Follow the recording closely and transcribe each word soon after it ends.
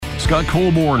Scott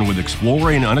Colborn with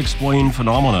Exploring Unexplained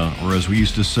Phenomena, or as we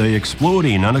used to say,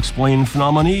 Exploding Unexplained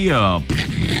Phenomena.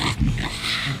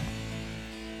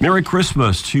 Merry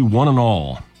Christmas to one and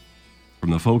all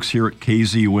from the folks here at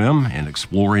KZUM and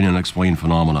Exploring Unexplained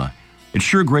Phenomena. It's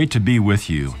sure great to be with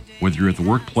you, whether you're at the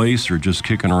workplace or just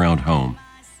kicking around home.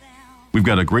 We've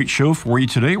got a great show for you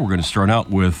today. We're going to start out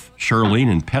with Charlene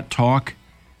and Pet Talk,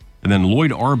 and then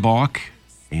Lloyd Arbach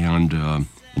and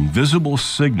Invisible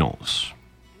Signals.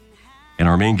 And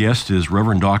our main guest is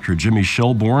Reverend Dr. Jimmy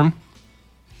Shelbourne.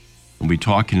 We'll be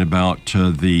talking about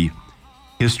the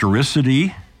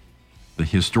historicity, the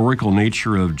historical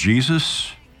nature of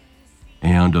Jesus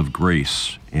and of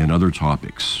grace and other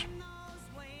topics.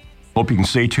 Hope you can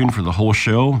stay tuned for the whole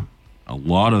show. A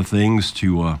lot of things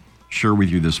to share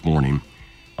with you this morning.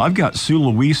 I've got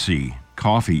Sulawesi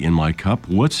coffee in my cup.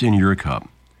 What's in your cup?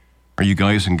 Are you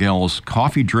guys and gals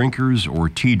coffee drinkers or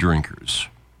tea drinkers?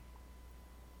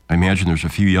 I imagine there's a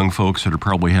few young folks that are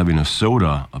probably having a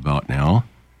soda about now.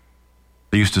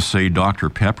 They used to say Dr.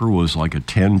 Pepper was like a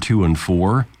 10, 2, and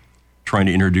 4. Trying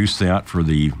to introduce that for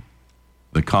the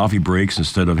coffee breaks.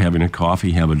 Instead of having a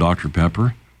coffee, have a Dr.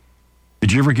 Pepper.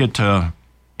 Did you ever get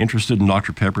interested in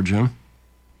Dr. Pepper, Jim?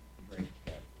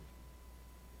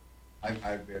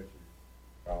 I've been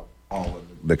through all of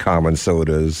the common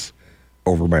sodas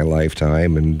over my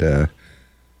lifetime, and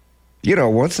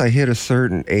once I hit a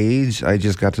certain age, I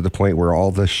just got to the point where all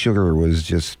the sugar was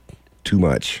just too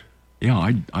much. Yeah,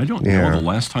 I don't know the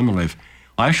last time that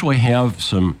I actually have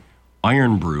some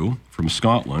Iron Brew from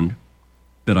Scotland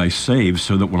that I save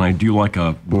so that when I do like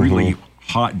a really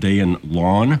hot day in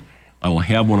lawn, I will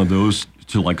have one of those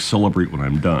to like celebrate when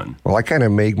I'm done. Well, I kind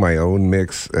of make my own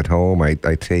mix at home. I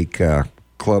take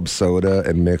club soda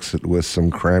and mix it with some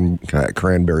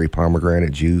cranberry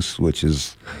pomegranate juice, which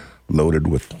is loaded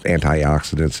with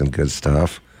antioxidants and good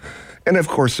stuff. And of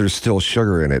course, there's still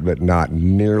sugar in it, but not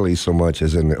nearly so much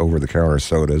as in the over-the-counter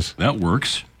sodas. That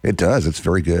works. It does. It's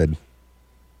very good.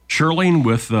 Charlene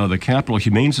with the Capital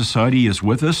Humane Society is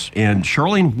with us. And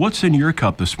Charlene, what's in your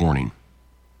cup this morning?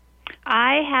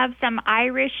 I have some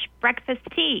Irish breakfast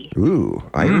tea. Ooh,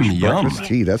 Irish breakfast yum.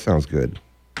 tea. That sounds good.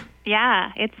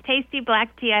 Yeah, it's tasty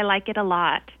black tea. I like it a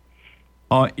lot.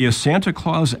 Is Santa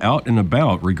Claus out and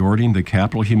about regarding the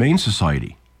Capital Humane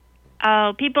Society?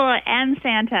 Oh, people and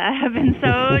Santa have been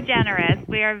so generous.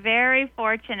 We are very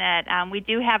fortunate. We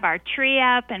do have our tree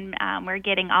up, and we're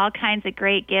getting all kinds of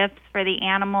great gifts for the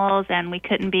animals, and we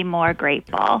couldn't be more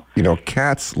grateful.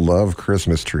 Cats love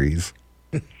Christmas trees.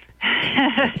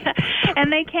 And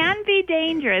they can be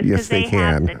dangerous because they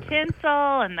have the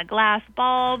tinsel and the glass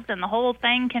bulbs, and the whole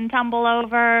thing can tumble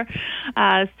over.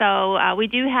 So we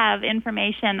do have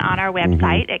information on our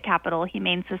website at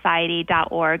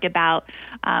capitalhumanesociety.org about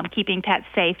keeping pets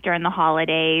safe during the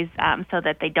holidays so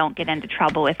that they don't get into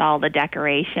trouble with all the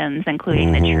decorations,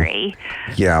 including the tree.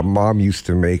 Yeah, Mom used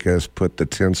to make us put the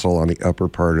tinsel on the upper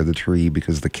part of the tree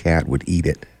because the cat would eat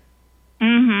it.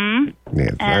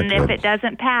 Yeah, and if it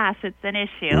doesn't pass, it's an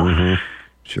issue.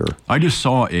 Sure. I just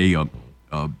saw on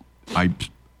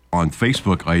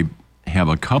Facebook, I have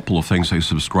a couple of things I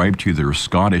subscribe to that are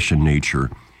Scottish in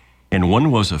nature. And one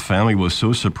was a family was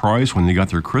so surprised when they got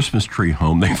their Christmas tree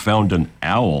home, they found an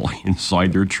owl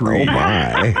inside their tree. Oh,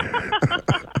 my.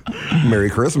 Merry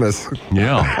Christmas.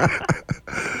 Yeah.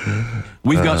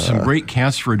 We've got some great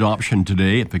cats for adoption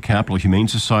today at the Capital Humane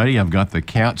Society. I've got the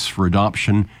Cats for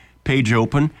Adoption page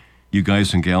open. You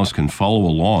guys and gals can follow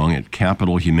along at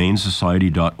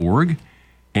capitalhumanesociety.org.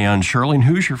 And Charlene,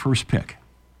 who's your first pick?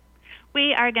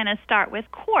 We are going to start with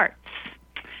Quartz,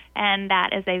 and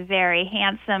that is a very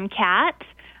handsome cat.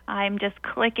 I'm just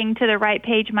clicking to the right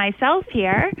page myself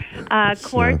here.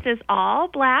 Quartz is all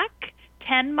black,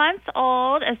 10 months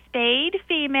old, a spayed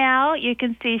female. You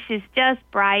can see she's just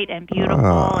bright and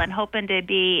beautiful and hoping to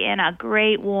be in a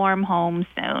great warm home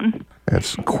soon.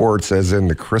 That's quartz as in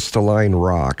the crystalline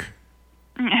rock.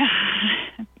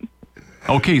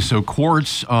 Okay, so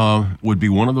Quartz would be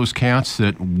one of those cats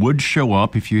that would show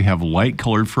up if you have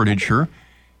light-colored furniture.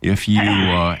 If you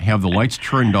have the lights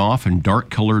turned off and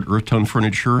dark-colored earth tone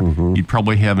furniture, you'd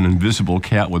probably have an invisible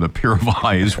cat with a pair of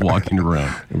eyes walking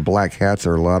around. And black cats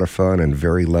are a lot of fun and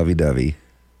very lovey-dovey.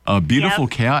 A beautiful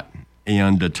cat.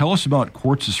 And tell us about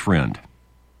Quartz's friend.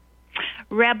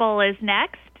 Rebel is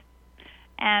next.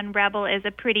 And Rebel is a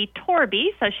pretty torby,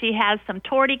 so she has some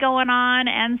torty going on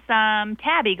and some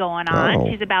tabby going on. Oh.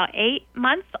 She's about 8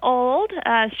 months old,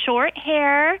 short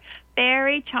hair,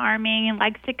 very charming, and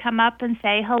likes to come up and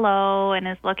say hello and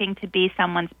is looking to be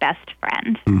someone's best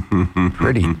friend.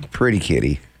 Pretty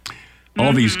kitty.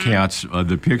 All these cats,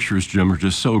 the pictures, Jim, are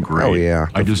just so great. Oh, yeah.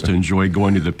 I just enjoy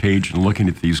going to the page and looking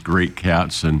at these great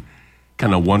cats and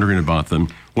kind of wondering about them.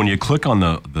 When you click on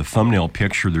the thumbnail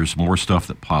picture, there's more stuff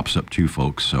that pops up too,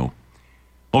 folks. So,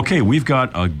 okay, we've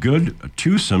got a good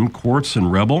twosome, Quartz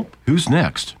and Rebel. Who's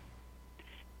next?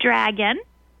 Dragon.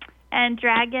 And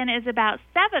Dragon is about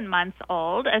 7 months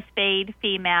old, a spayed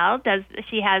female.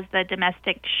 She has the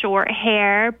domestic short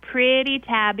hair, pretty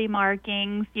tabby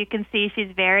markings. You can see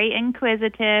she's very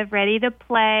inquisitive, ready to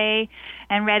play,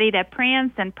 and ready to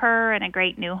prance and purr in a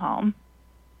great new home.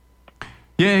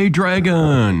 Yay,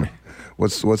 Dragon!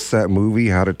 What's that movie?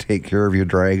 How to Take Care of Your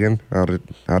Dragon? How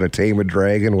to Tame a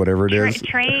Dragon? Whatever it is.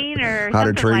 Train or How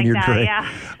something to Train like Your that, Dragon. yeah.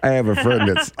 I have a friend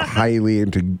that's highly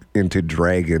into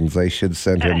dragons. I should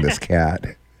send him this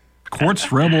cat.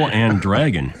 Quartz, Rebel, and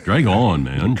Dragon. Drag on,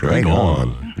 man. Drag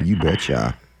on. You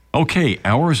betcha. Okay,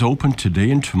 hours open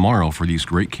today and tomorrow for these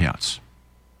great cats.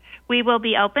 We will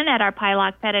be open at our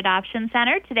Pylock Pet Adoption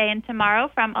Center today and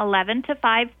tomorrow from 11 to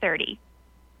 5:30.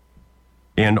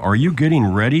 And are you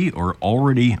getting ready or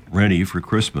already ready for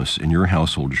Christmas in your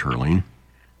household, Charlene?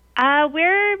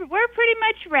 We're pretty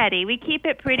much ready. We keep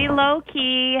it pretty low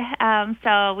key,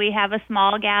 so we have a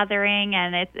small gathering,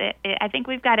 and I think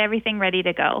we've got everything ready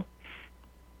to go.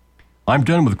 I'm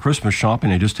done with Christmas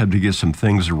shopping. I just have to get some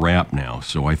things wrapped now.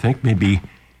 So I think maybe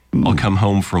I'll come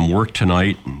home from work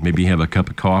tonight and maybe have a cup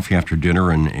of coffee after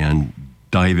dinner and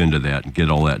dive into that and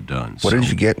get all that done. What did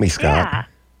you get me, Scott? Yeah.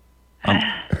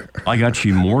 I got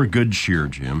you more good cheer,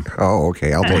 Jim. Oh,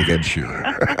 okay. I'll take Good it. cheer.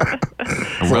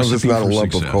 As long as it's not a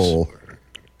lump of coal.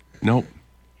 Nope.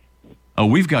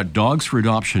 We've got dogs for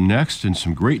adoption next and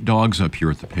some great dogs up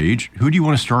here at the page. Who do you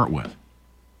want to start with?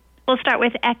 We'll start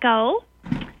with Echo,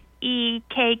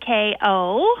 EKKO.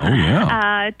 Oh,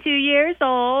 yeah. 2 years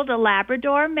old, a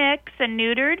Labrador mix, a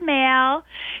neutered male.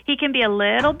 He can be a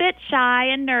little bit shy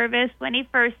and nervous when he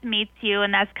first meets you,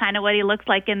 and that's kind of what he looks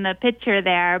like in the picture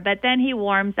there. But then he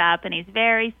warms up, and he's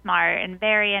very smart and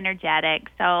very energetic.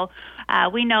 So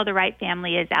we know the right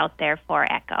family is out there for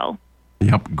Echo.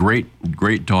 Yep,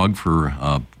 great dog for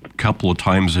a couple of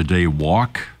times a day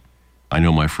walk. I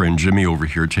know my friend Jimmy over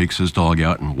here takes his dog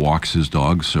out and walks his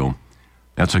dog, so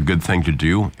that's a good thing to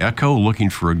do. Echo,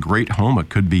 looking for a great home. It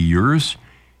could be yours.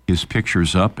 His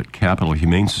picture's up at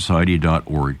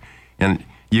capitalhumanesociety.org. And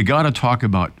you got to talk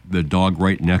about the dog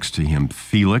right next to him,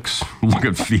 Felix. Look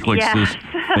at Felix's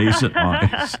face and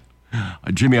eyes.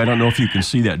 Jimmy, I don't know if you can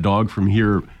see that dog from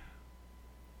here,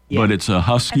 but it's a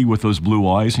husky with those blue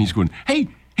eyes, and he's going, hey,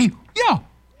 yeah,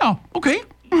 okay.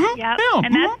 Yep. Yeah,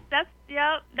 And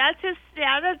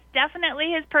that's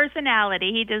definitely his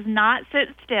personality. He does not sit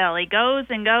still. He goes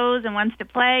and wants to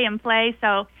play and play.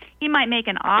 So he might make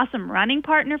an awesome running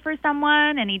partner for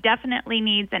someone, and he definitely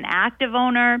needs an active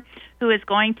owner who is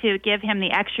going to give him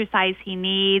the exercise he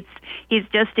needs. He's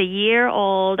just a year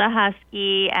old, a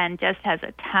husky, and just has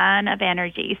a ton of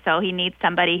energy. So he needs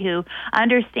somebody who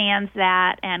understands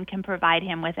that and can provide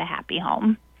him with a happy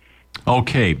home.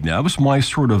 Okay, that was my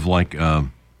sort of like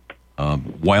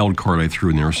wild card I threw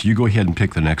in there. So you go ahead and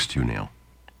pick the next two now.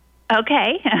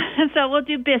 Okay, so we'll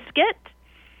do Biscuit.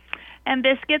 And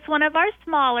Biscuit's one of our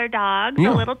smaller dogs, a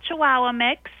little Chihuahua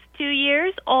mix, 2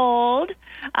 years old,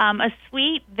 a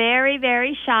sweet, very,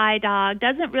 very shy dog.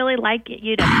 Doesn't really like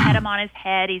you to pet him on his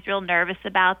head. He's real nervous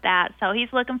about that. So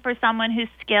he's looking for someone who's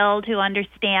skilled, who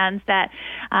understands that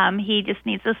he just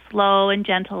needs a slow and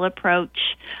gentle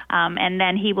approach, and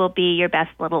then he will be your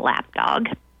best little lap dog.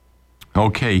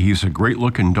 Okay, he's a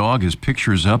great-looking dog. His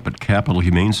picture's up at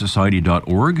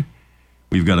capitalhumanesociety.org.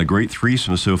 We've got a great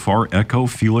threesome so far, Echo,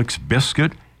 Felix,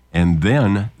 Biscuit, and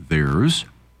then there's...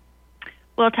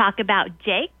 We'll talk about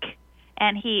Jake,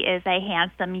 and he is a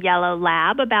handsome yellow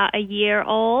lab, about a year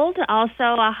old, also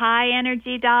a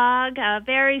high-energy dog,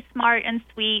 very smart and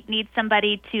sweet, needs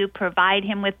somebody to provide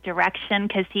him with direction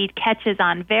because he catches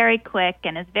on very quick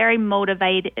and is very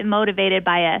motivated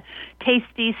by a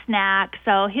tasty snack.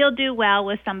 So he'll do well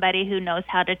with somebody who knows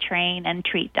how to train and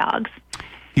treat dogs.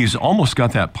 He's almost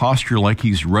got that posture like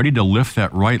he's ready to lift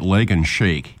that right leg and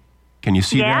shake. Can you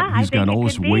see that? He's got all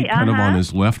his weight kind of on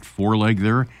his left foreleg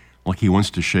there, like he wants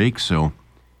to shake. So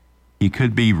he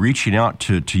could be reaching out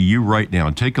to you right now.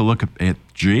 Take a look at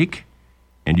Jake,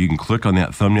 and you can click on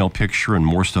that thumbnail picture and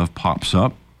more stuff pops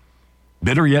up.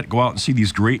 Better yet, go out and see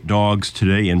these great dogs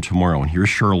today and tomorrow. And here's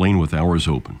Charlene with hours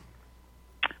open.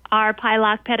 Our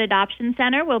Pylock Pet Adoption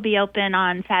Center will be open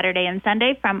on Saturday and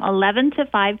Sunday from 11 to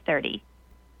 5:30.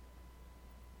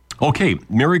 Okay,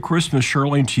 Merry Christmas,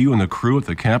 Charlene, to you and the crew at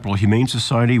the Capital Humane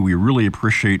Society. We really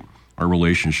appreciate our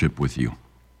relationship with you.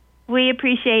 We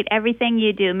appreciate everything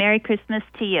you do. Merry Christmas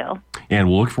to you. And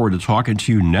we'll look forward to talking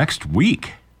to you next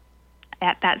week.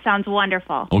 That sounds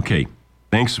wonderful. Okay.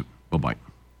 Thanks. Bye-bye.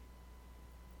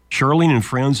 Charlene and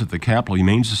friends at the Capital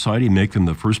Humane Society make them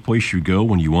the first place you go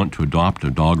when you want to adopt a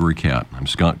dog or a cat. I'm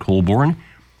Scott Colborn,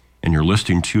 and you're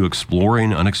listening to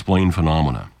Exploring Unexplained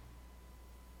Phenomena.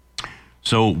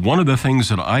 So one of the things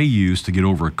that I use to get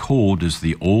over a cold is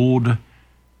the old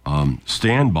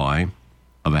standby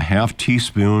of a half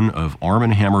teaspoon of Arm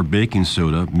 & Hammer baking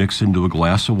soda mixed into a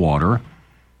glass of water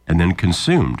and then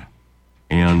consumed.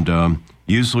 And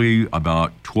usually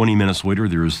about 20 minutes later,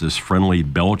 there's this friendly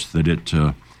belch that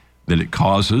it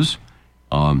causes.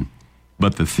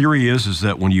 But the theory is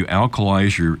that when you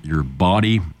alkalize your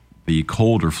body, the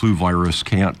cold or flu virus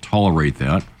can't tolerate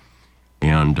that.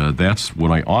 And that's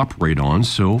what I operate on.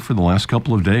 So for the last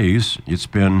couple of days, it's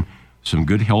been some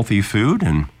good, healthy food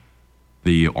and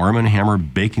the Arm & Hammer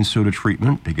baking soda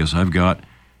treatment because I've got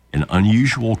an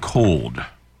unusual cold.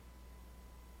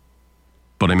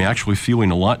 But I'm actually feeling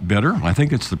a lot better. I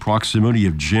think it's the proximity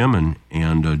of Jim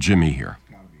and Jimmy here.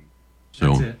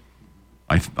 So That's it.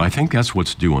 I think that's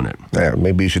what's doing it. Yeah,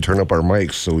 maybe you should turn up our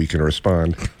mics so we can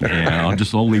respond. Yeah,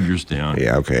 I'll leave yours down.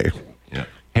 Yeah, okay. Yeah.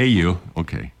 Hey, you.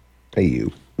 Okay. Hey,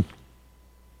 you.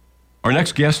 Our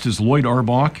next guest is Lloyd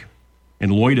Auerbach,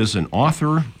 and Lloyd is an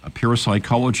author, a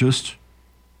parapsychologist,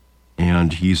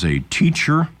 and he's a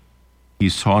teacher.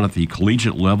 He's taught at the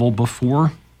collegiate level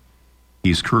before.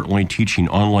 He's currently teaching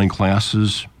online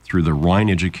classes through the Rhine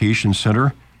Education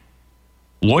Center.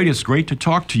 Lloyd, it's great to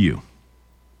talk to you.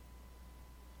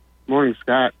 Morning,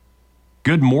 Scott.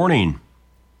 Good morning.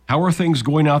 How are things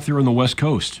going out there on the West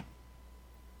Coast?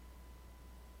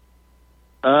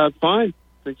 Fine.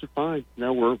 Things are fine.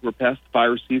 Now we're past the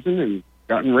fire season and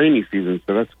gotten rainy season,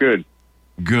 so that's good.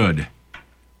 Good.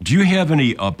 Do you have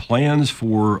any plans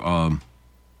for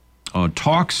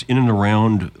talks in and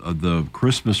around the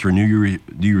Christmas or New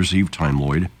Year's Eve time,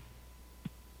 Lloyd?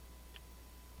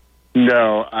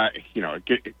 No, I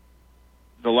think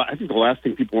the last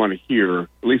thing people want to hear, at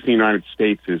least in the United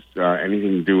States, is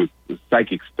anything to do with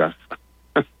psychic stuff.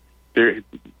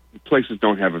 Places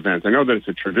don't have events. I know that it's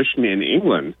a tradition in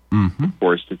England, of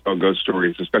course, to tell ghost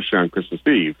stories, especially on Christmas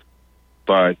Eve,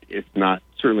 but it's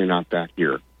certainly not that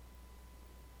here.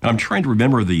 I'm trying to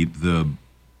remember I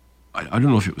don't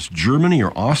know if it was Germany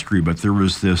or Austria, but there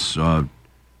was this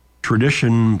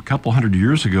tradition a couple hundred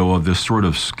years ago of this sort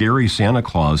of scary Santa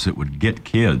Claus that would get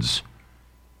kids.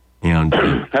 And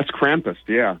that's Krampus,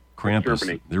 yeah. Krampus,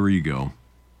 Germany. There you go.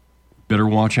 Better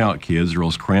watch out, kids, or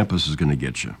else Krampus is going to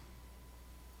get you.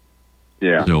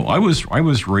 Yeah. So I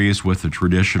was raised with the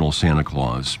traditional Santa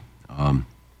Claus.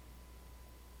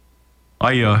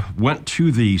 I went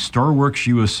to the Starworks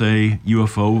USA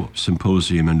UFO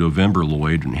Symposium in November,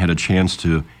 Lloyd, and had a chance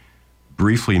to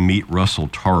briefly meet Russell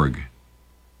Targ.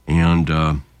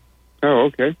 And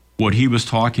okay. What he was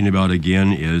talking about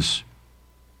again is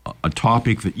a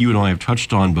topic that you and I have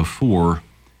touched on before,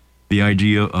 the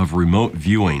idea of remote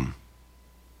viewing.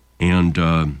 And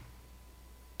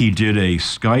he did a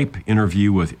Skype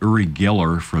interview with Uri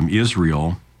Geller from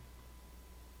Israel,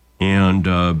 and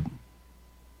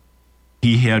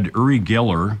he had Uri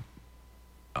Geller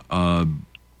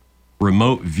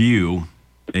remote view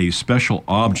a special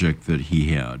object that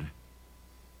he had.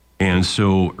 And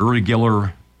so Uri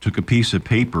Geller took a piece of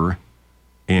paper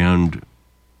and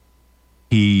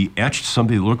he etched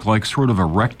something that looked like sort of a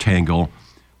rectangle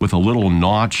with a little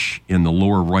notch in the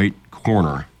lower right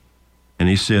corner. And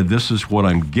he said, "This is what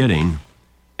I'm getting."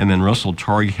 And then Russell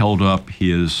Targ held up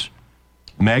his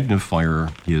magnifier,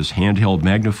 his handheld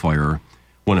magnifier.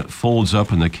 When it folds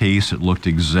up in the case, it looked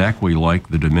exactly like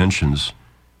the dimensions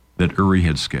that Uri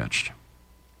had sketched.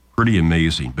 Pretty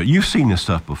amazing. But you've seen this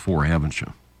stuff before, haven't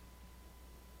you?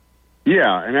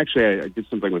 Yeah, and actually I did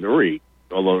something with Uri,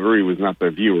 although Uri was not the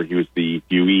viewer, he was the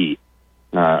viewee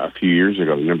a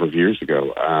number of years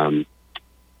ago.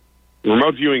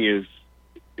 Remote viewing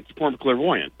it's a form of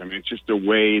clairvoyance. I mean, it's just a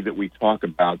way that we talk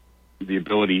about the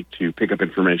ability to pick up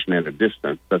information at a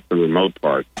distance. That's the remote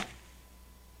part.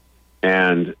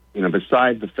 And,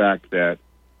 besides the fact that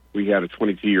we had a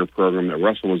 22-year program that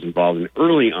Russell was involved in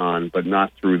early on, but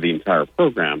not through the entire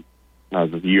program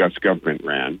that the U.S. government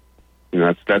ran.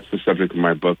 That's the subject of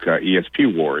my book,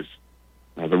 ESP Wars.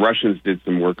 The Russians did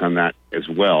some work on that as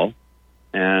well.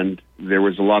 And there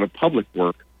was a lot of public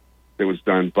work that was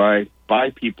done by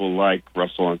people like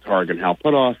Russell and Targ and Hal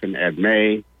Puthoff and Ed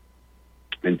May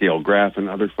and Dale Graff and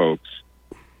other folks,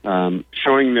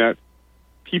 showing that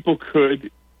people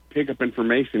could pick up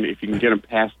information if you can get them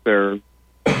past their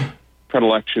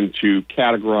predilection to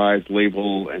categorize,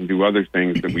 label, and do other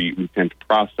things that we tend to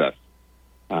process.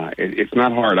 It's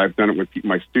not hard. I've done it with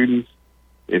my students.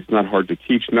 It's not hard to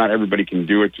teach. Not everybody can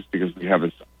do it just because we have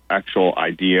this actual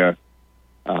idea.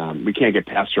 We can't get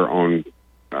past our own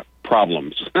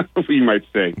problems, you might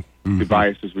say, the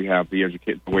biases we have,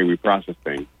 the way we process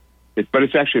things. But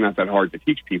it's actually not that hard to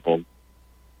teach people.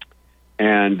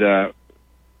 And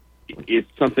it's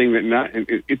something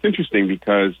that it's interesting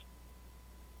because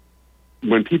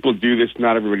when people do this,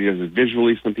 not everybody does it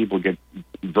visually. Some people get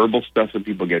verbal stuff. Some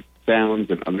people get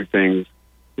sounds and other things.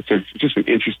 It's just an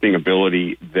interesting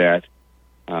ability that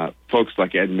folks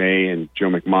like Ed May and Joe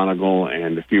McMoneagle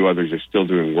and a few others are still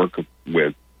doing work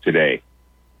with today.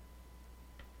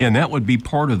 And that would be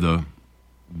part of the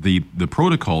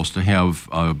protocols to have,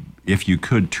 if you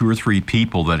could, 2 or 3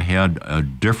 people that had a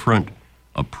different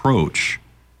approach,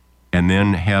 and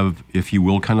then have, if you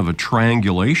will, kind of a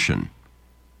triangulation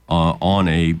on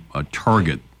a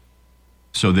target,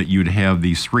 so that you'd have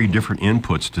these 3 different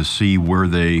inputs to see where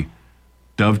they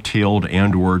dovetailed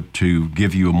and or to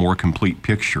give you a more complete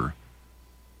picture.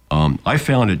 I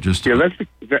found it just... Yeah,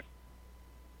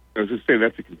 I was going to say,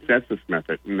 that's a consensus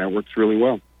method, and that works really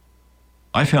well.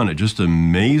 I found it just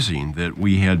amazing that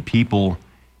we had people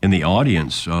in the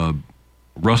audience.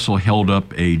 Russell held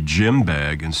up a gym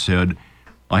bag and said,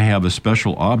 I have a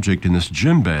special object in this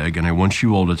gym bag, and I want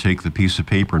you all to take the piece of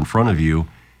paper in front of you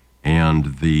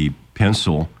and the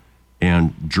pencil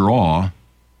and draw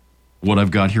what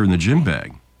I've got here in the gym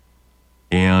bag.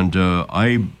 And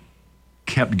I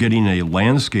kept getting a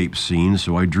landscape scene,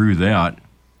 so I drew that.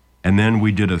 And then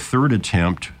we did a third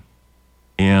attempt,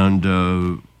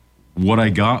 and what I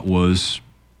got was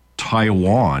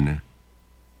Taiwan,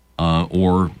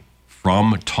 or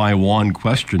from Taiwan ?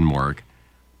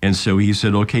 And so he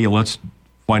said, okay, let's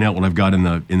find out what I've got in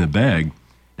the bag.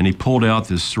 And he pulled out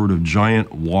this sort of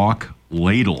giant wok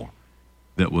ladle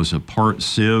that was a part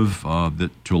sieve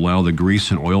to allow the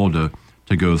grease and oil to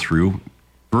go through.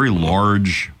 Very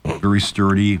large, very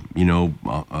sturdy,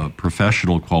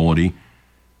 professional quality.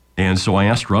 And so I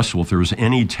asked Russell if there was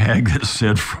any tag that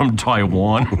said from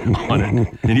Taiwan on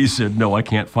it. And he said, no, I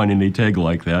can't find any tag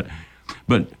like that.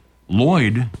 But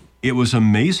Lloyd, it was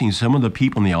amazing. Some of the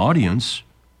people in the audience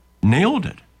nailed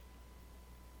it.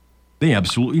 They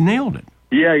absolutely nailed it.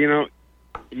 Yeah,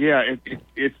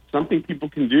 it's something people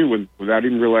can do without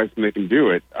even realizing they can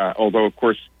do it. Although, of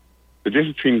course, the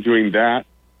difference between doing that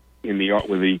with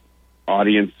the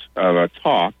audience of a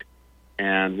talk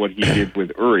and what he did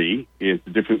with Uri is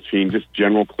the difference between just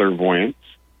general clairvoyance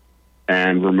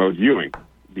and remote viewing.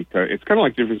 Because it's kind of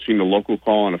like the difference between a local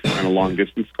call and a long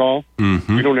distance call.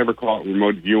 Mm-hmm. We don't ever call it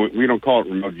remote viewing. We don't call it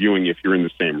remote viewing if you're in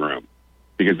the same room,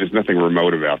 because there's nothing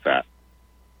remote about that.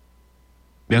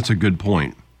 That's a good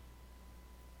point.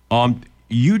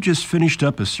 You just finished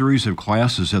up a series of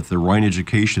classes at the Rhine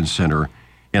Education Center,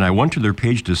 and I went to their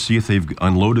page to see if they've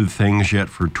unloaded things yet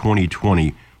for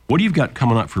 2020. What do you got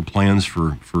coming up for plans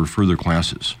for further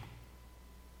classes?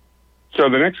 So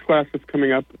the next class that's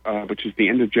coming up, which is the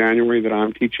end of January that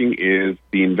I'm teaching, is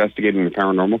the Investigating the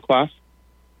Paranormal class.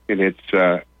 And it's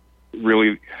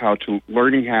really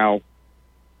learning how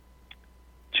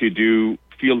to do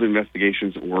field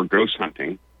investigations or ghost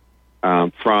hunting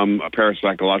from a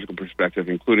parapsychological perspective,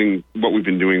 including what we've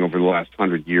been doing over the last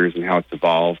 100 years and how it's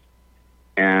evolved,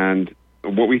 and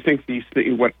what we think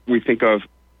what we think of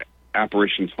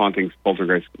apparitions, hauntings,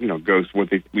 poltergeists, ghosts,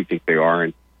 what we think they are,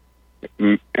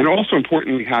 and also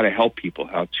importantly, how to help people,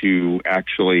 how to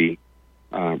actually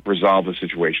resolve the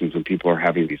situations when people are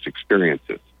having these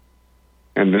experiences.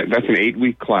 And that's an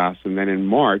 8-week class. And then in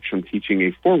March, I'm teaching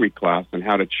a 4-week class on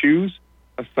how to choose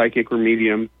a psychic or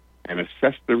medium and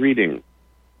assess the reading.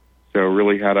 So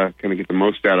really how to kind of get the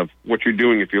most out of what you're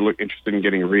doing if you're interested in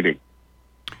getting a reading.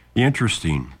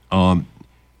 Interesting.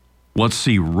 Let's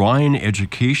see,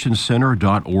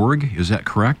 RhineEducationCenter.org, is that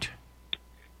correct?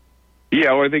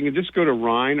 Yeah, or they can just go to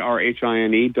Rhine,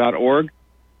 RHINE.org,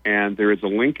 and there is a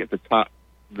link at the top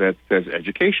that says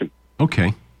education.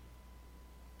 Okay.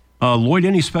 Lloyd,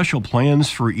 any special plans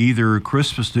for either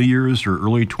Christmas, New Year's, or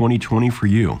early 2020 for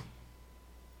you?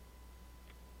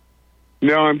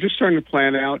 No, I'm just starting to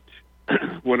plan out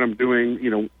what I'm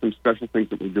doing, some special things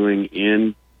that we're doing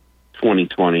in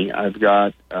 2020. I've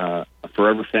got a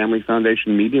Forever Family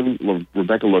Foundation medium,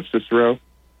 Rebecca LoCicero,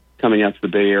 coming out to the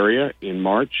Bay Area in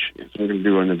March. So we're going to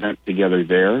do an event together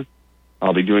there.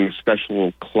 I'll be doing a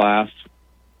special class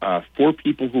for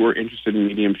people who are interested in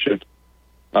mediumship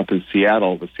up in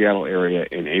Seattle, the Seattle area,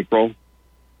 in April.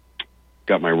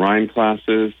 Got my Rhine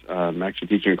classes. I'm actually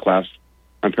teaching a class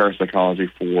on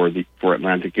parapsychology for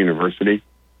Atlantic University.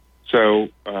 So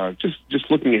just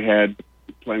looking ahead,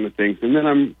 playing with things. And then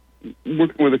I'm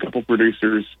working with a couple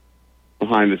producers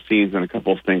behind the scenes on a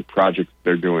couple of projects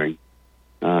they're doing.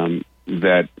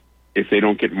 that if they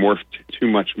don't get morphed too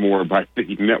much more by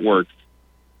the networks,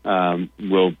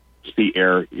 we'll see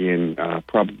air in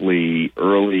probably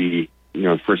early,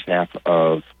 first half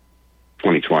of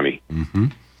 2020. Mm-hmm.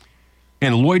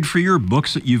 And Lloyd, for your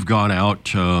books that you've got out,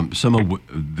 some of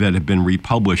that have been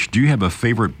republished, do you have a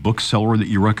favorite bookseller that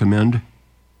you recommend?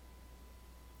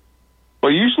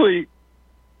 Well, usually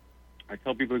I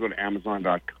tell people to go to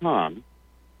Amazon.com,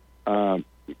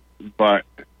 but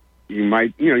you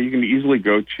might, you can easily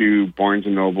go to Barnes &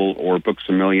 Noble or Books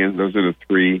A Million. Those are the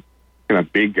three kind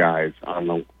of big guys on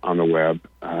the web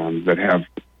that have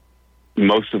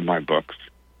most of my books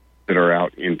that are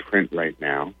out in print right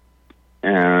now.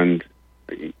 And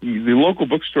the local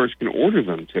bookstores can order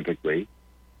them typically,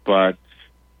 but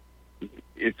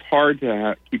it's hard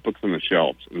to keep books on the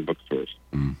shelves in the bookstores.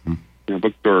 Mm-hmm.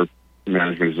 Bookstore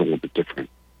management is a little bit different.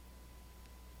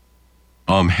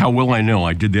 How will I know?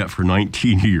 I did that for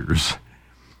 19 years.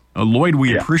 Lloyd,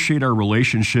 we appreciate our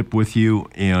relationship with you,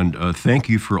 and thank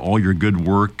you for all your good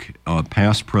work,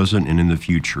 past, present, and in the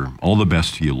future. All the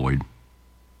best to you, Lloyd.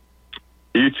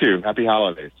 You too. Happy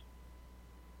holidays.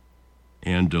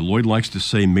 And Lloyd likes to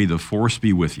say, may the force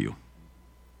be with you.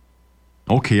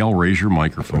 Okay, I'll raise your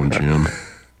microphone, Jim.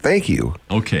 Thank you.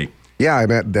 Okay. Yeah,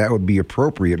 and that would be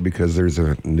appropriate because there's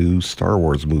a new Star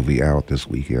Wars movie out this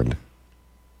weekend.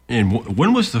 And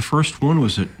when was the first one?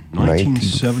 Was it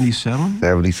 1977?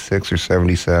 76 or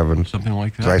 77. Something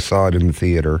like that? I saw it in the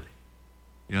theater.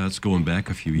 Yeah, it's going back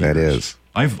a few years. That is.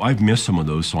 I've missed some of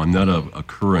those, so I'm not a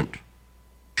current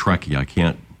Trekkie. I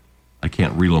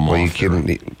can't reel them off.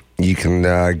 You can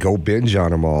go binge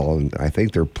on them all, and I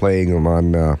think they're playing them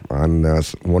on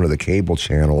one of the cable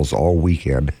channels all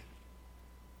weekend.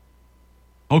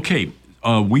 Okay,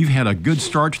 we've had a good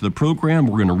start to the program.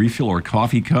 We're going to refill our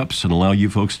coffee cups and allow you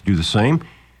folks to do the same.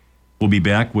 We'll be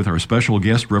back with our special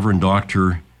guest, Reverend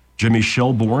Dr. Jimmy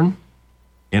Shelbourne,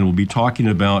 and we'll be talking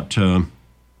about, what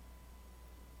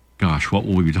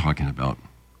will we be talking about?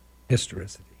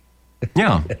 Historicity.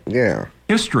 Yeah. Yeah.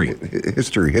 History.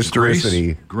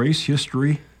 Historicity. Grace,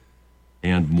 history,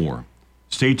 and more.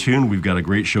 Stay tuned. We've got a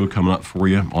great show coming up for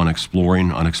you on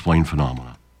exploring unexplained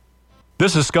phenomena.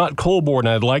 This is Scott Colborn.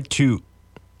 I'd like to...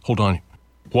 Hold on.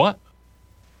 What?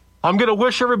 I'm going to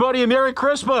wish everybody a Merry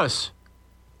Christmas.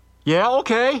 Yeah,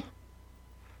 okay.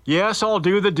 Yes, I'll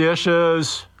do the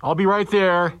dishes. I'll be right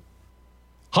there.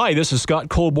 Hi, this is Scott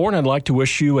Colborn. I'd like to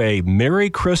wish you a Merry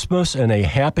Christmas and a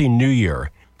Happy New Year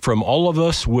from all of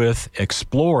us with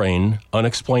Exploring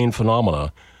Unexplained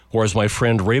Phenomena, or as my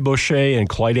friend Ray Boucher and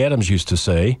Clyde Adams used to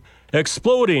say,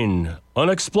 Exploding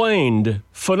Unexplained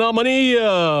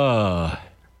Phenomena.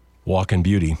 Walk in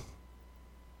beauty.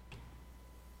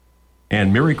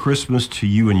 And Merry Christmas to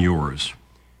you and yours.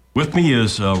 With me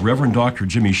is Reverend Dr.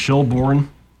 Jimmy Shelbourne,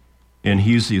 and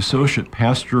he's the associate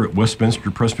pastor at Westminster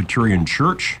Presbyterian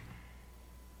Church.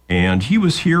 And he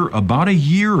was here about a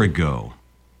year ago.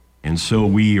 And so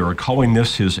we are calling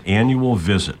this his annual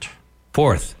visit.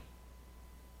 Fourth.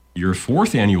 Your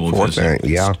fourth annual visit.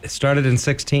 Yeah. It started in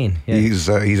 16. Yeah. He's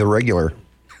a regular.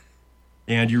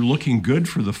 And you're looking good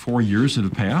for the 4 years that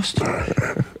have passed.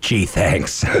 Gee,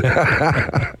 thanks.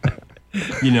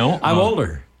 I'm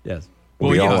older. Yes.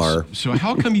 Well, we all are. So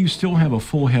how come you still have a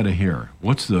full head of hair?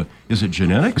 Is it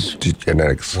genetics?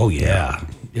 Genetics. Oh, yeah.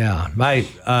 Yeah. My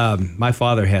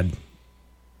father had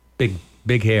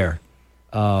big hair.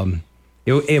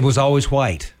 It was always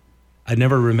white. I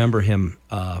never remember him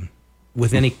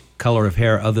with any color of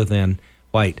hair other than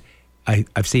white.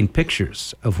 I've seen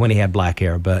pictures of when he had black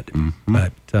hair, but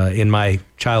in my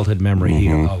childhood memory,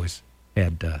 he always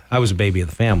had. I was a baby of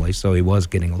the family, so he was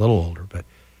getting a little older. But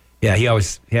yeah, he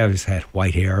always had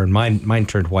white hair, and mine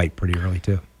turned white pretty early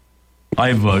too.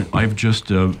 I've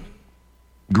just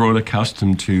grown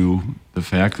accustomed to the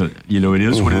fact that it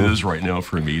is what it is right now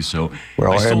for me. So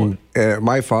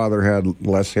my father had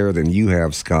less hair than you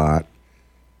have, Scott,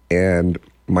 and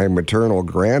my maternal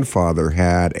grandfather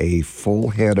had a full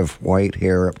head of white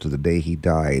hair up to the day he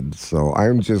died. So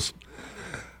I'm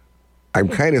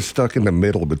kind of stuck in the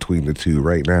middle between the two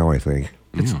right now, I think.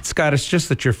 Scott, it's just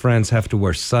that your friends have to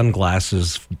wear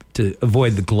sunglasses to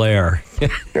avoid the glare.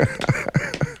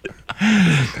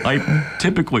 I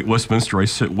typically at Westminster, I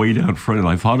sit way down front, and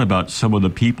I thought about some of the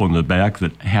people in the back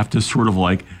that have to sort of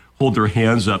hold their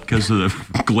hands up because of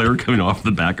the glare coming off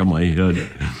the back of my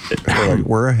head.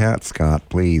 Wear a hat, Scott,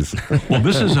 please. Well,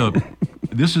 this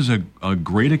is a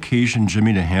great occasion,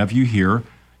 Jimmy, to have you here,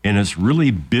 and it's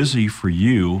really busy for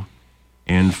you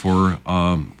and for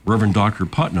Reverend Dr.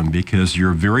 Putnam because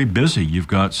you're very busy. You've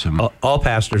got some... All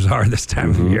pastors are this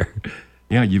time of year.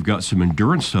 Yeah, you've got some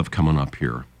endurance stuff coming up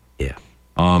here. Yeah.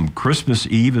 Christmas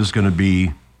Eve is going to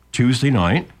be Tuesday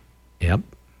night. Yep.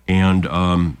 And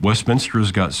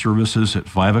Westminster's got services at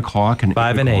 5 o'clock and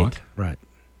 5 8 and o'clock. 8, right.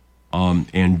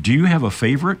 And do you have a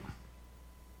favorite?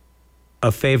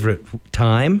 A favorite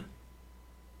time?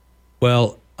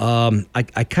 Well,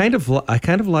 I kind of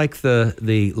like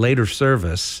the later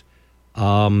service.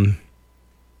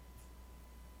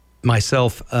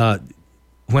 Myself,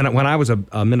 when I was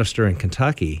a minister in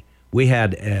Kentucky, we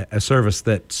had a service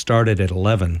that started at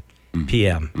 11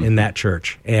 p.m. in that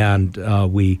church, and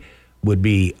we would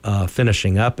be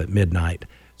finishing up at midnight.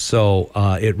 So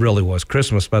it really was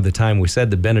Christmas by the time we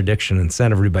said the benediction and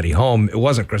sent everybody home. It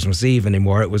wasn't Christmas Eve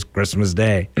anymore; it was Christmas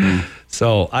Day.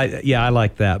 So I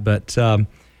like that. But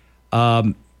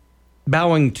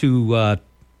bowing to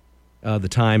the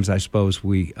times, I suppose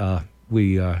we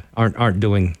aren't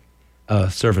doing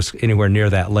service anywhere near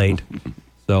that late,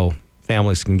 so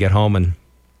families can get home and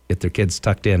get their kids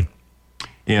tucked in.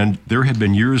 And there have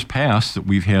been years past that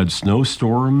we've had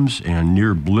snowstorms and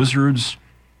near blizzards,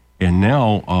 and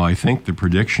now I think the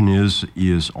prediction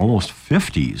is almost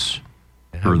 50s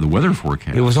for the weather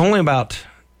forecast. It was only about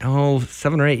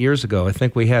 7 or 8 years ago. I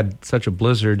think we had such a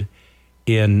blizzard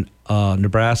in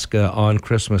Nebraska on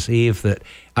Christmas Eve that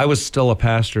I was still a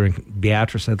pastor in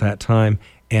Beatrice at that time,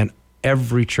 and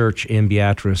every church in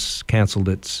Beatrice canceled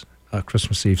its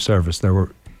Christmas Eve service.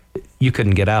 You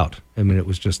couldn't get out. I mean, it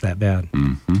was just that bad.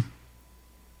 Mm-hmm.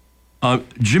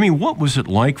 Jimmy, what was it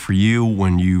like for you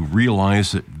when you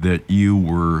realized that you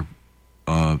were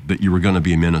going to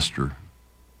be a minister?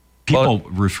 People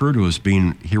refer to as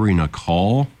hearing a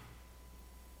call.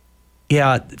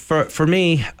 Yeah, for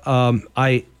me,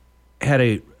 I had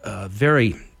a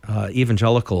very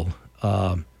evangelical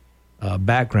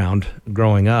background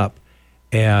growing up,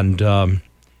 and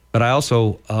but I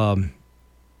also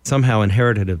somehow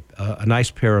inherited a nice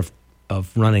pair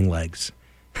of running legs.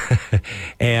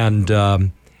 And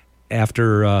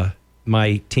after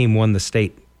my team won the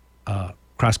state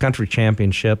cross-country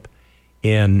championship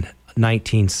in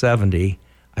 1970,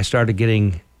 I started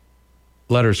getting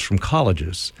letters from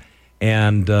colleges.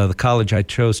 And the college I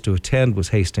chose to attend was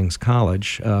Hastings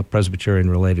College, a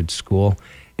Presbyterian-related school.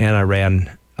 And I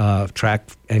ran track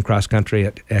and cross-country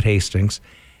at Hastings.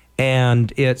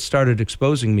 And it started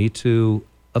exposing me to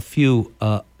a few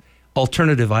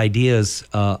alternative ideas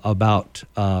about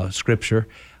Scripture.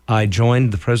 I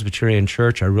joined the Presbyterian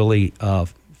Church. I really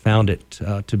found it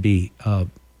to be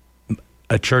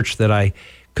a church that I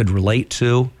could relate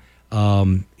to.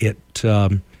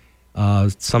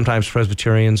 Sometimes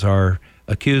Presbyterians are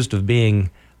accused of being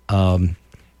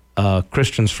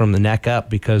Christians from the neck up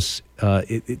because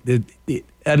an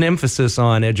emphasis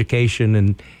on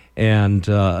education and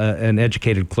an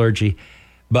educated clergy.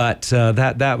 But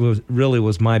that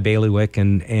was my bailiwick,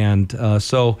 and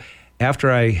so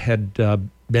after I had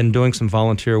been doing some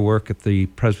volunteer work at the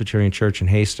Presbyterian Church in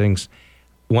Hastings,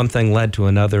 one thing led to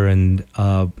another, and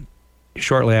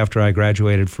shortly after I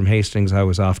graduated from Hastings, I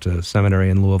was off to seminary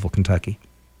in Louisville, Kentucky.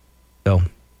 So,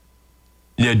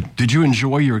 yeah, did you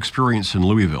enjoy your experience in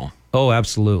Louisville? Oh,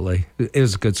 absolutely. It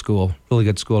was a good school, really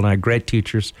good school, and I had great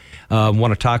teachers. I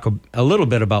want to talk a little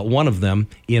bit about one of them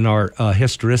in our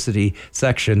historicity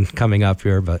section coming up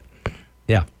here, but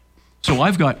yeah. So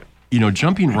I've got,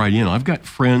 jumping right in, I've got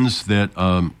friends that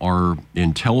are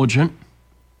intelligent,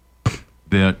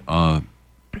 that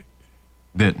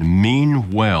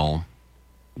mean well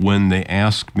when they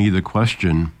ask me the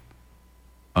question,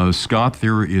 Scott,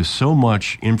 there is so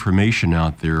much information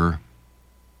out there.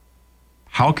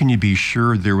 How can you be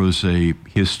sure there was a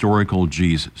historical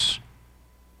Jesus?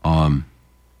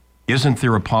 Isn't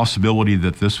there a possibility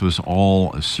that this was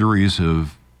all a series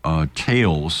of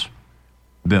tales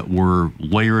that were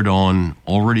layered on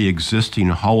already existing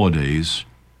holidays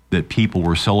that people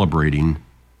were celebrating?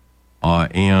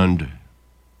 And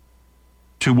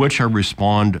to which I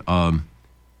respond,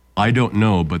 I don't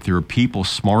know, but there are people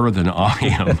smarter than I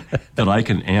am that I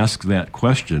can ask that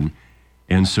question.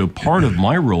 And so part of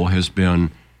my role has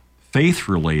been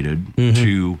faith-related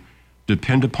to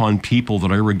depend upon people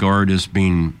that I regard as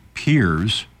being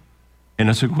peers. And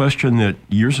it's a question that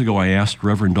years ago I asked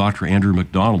Reverend Dr. Andrew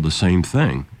McDonald the same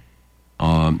thing.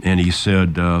 And he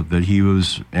said that he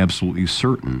was absolutely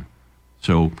certain.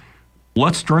 So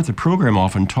let's start the program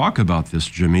off and talk about this,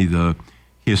 Jimmy, the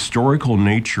historical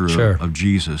nature of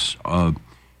Jesus.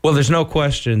 Well, there's no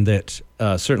question that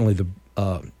certainly the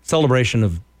celebration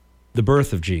of the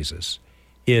birth of Jesus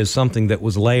is something that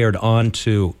was layered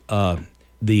onto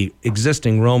the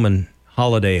existing Roman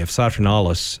holiday of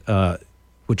Saturnalis,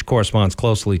 which corresponds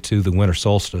closely to the winter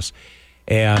solstice.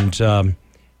 And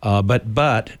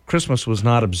But Christmas was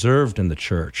not observed in the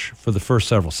church for the first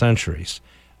several centuries.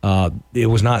 It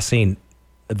was not seen,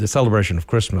 the celebration of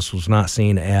Christmas was not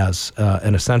seen as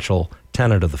an essential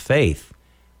tenet of the faith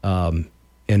in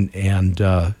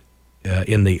the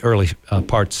early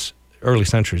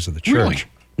centuries of the church. Really?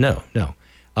 No.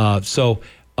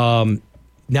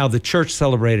 Now the church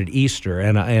celebrated Easter,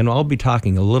 and I'll be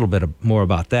talking a little bit more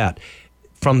about that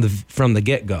from the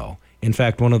get-go. In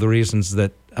fact, one of the reasons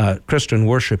that Christian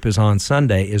worship is on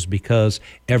Sunday is because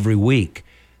every week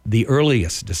the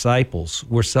earliest disciples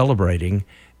were celebrating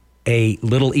a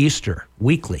little Easter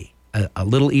weekly, a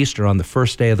little Easter on the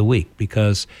first day of the week,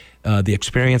 because the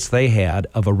experience they had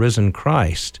of a risen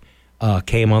Christ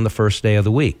came on the first day of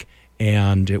the week.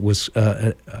 And it was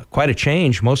quite a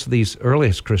change. Most of these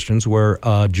earliest Christians were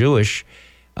Jewish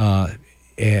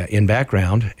in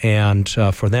background, and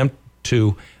for them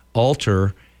to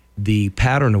alter the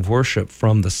pattern of worship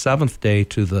from the seventh day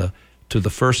to the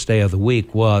first day of the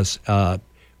week was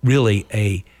really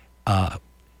a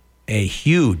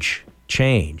huge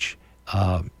change,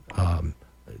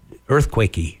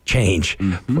 earthquakey change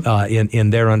in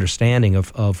their understanding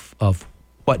of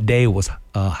what day was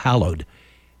hallowed.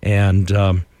 And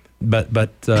but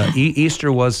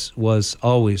Easter was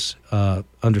always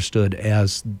understood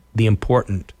as the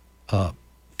important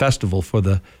festival for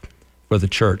the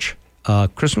church.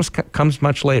 Christmas comes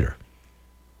much later,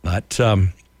 but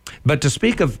to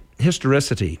speak of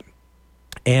historicity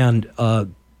and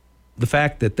the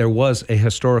fact that there was a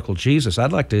historical Jesus,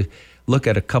 I'd like to look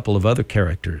at a couple of other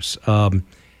characters. How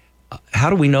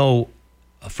do we know,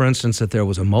 for instance, that there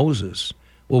was a Moses?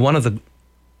 Well, one of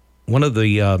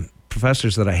the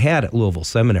professors that I had at Louisville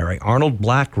Seminary, Arnold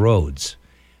Black Rhodes,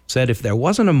 said if there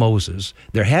wasn't a Moses,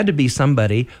 there had to be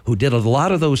somebody who did a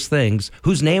lot of those things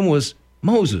whose name was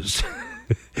Moses.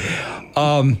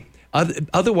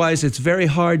 Otherwise, it's very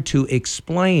hard to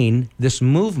explain this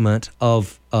movement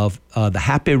of the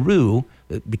Hapiru,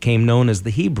 that became known as the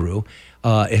Hebrew,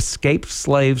 escaped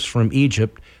slaves from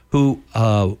Egypt who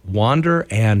wander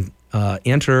and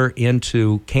enter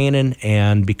into Canaan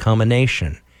and become a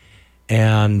nation.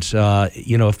 And,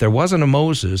 if there wasn't a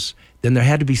Moses, then there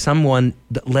had to be someone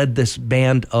that led this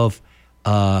band of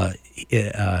Hapiru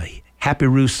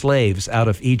slaves out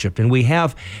of Egypt. And we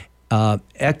have,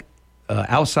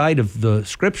 outside of the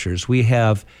scriptures, we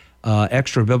have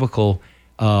extra-biblical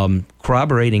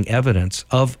corroborating evidence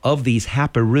of these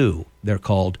Hapiru, they're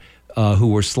called, who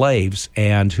were slaves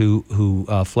and who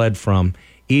fled from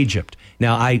Egypt.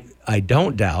 Now, I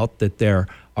don't doubt that there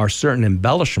are certain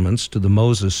embellishments to the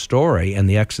Moses story and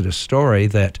the Exodus story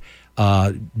that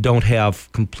don't have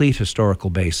complete historical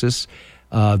basis.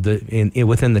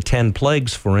 Within the 10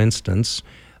 plagues, for instance,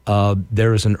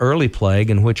 there is an early plague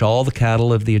in which all the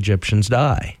cattle of the Egyptians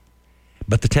die.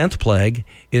 But the 10th plague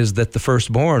is that the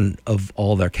firstborn of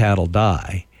all their cattle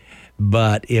die.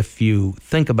 But if you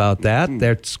think about that,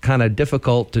 that's kind of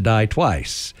difficult to die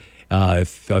twice.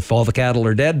 If all the cattle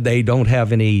are dead, they don't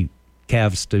have any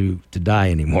calves to die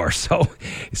anymore. So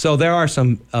there are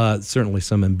certainly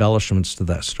some embellishments to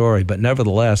that story. But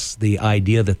nevertheless, the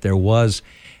idea that there was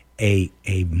a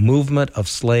movement of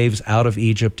slaves out of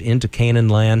Egypt into Canaan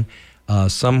land,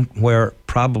 somewhere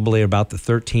probably about the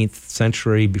 13th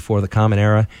century before the Common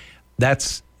Era,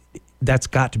 that's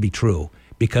got to be true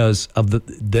because of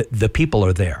the people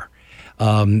are there.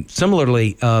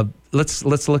 Similarly,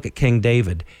 let's look at King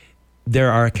David.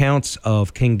 There are accounts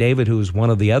of King David, who is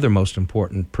one of the other most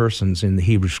important persons in the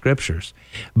Hebrew Scriptures.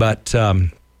 But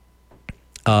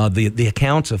the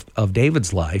accounts of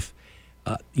David's life,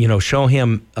 show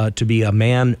him to be a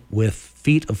man with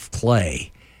feet of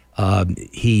clay.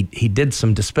 He did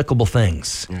some despicable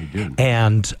things. Yeah, he did.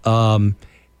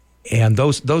 And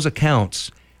those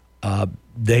accounts,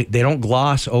 they don't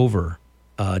gloss over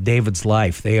David's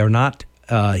life. They are not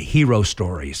hero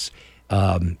stories.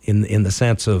 In the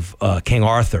sense of King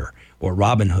Arthur or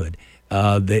Robin Hood.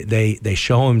 They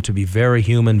show him to be very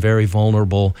human, very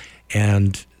vulnerable,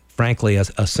 and frankly,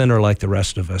 a sinner like the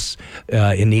rest of us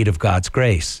in need of God's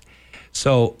grace.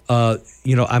 So,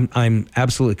 I'm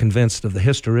absolutely convinced of the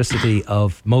historicity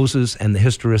of Moses and the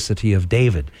historicity of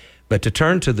David. But to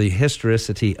turn to the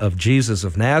historicity of Jesus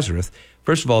of Nazareth,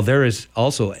 first of all, there is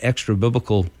also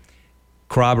extra-biblical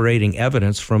corroborating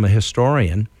evidence from a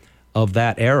historian of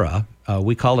that era.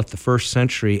 We call it the first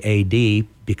century A.D.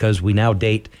 because we now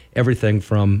date everything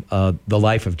from the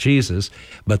life of Jesus,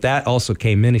 but that also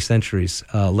came many centuries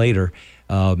later.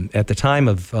 At the time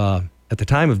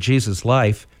of Jesus'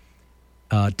 life,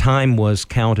 time was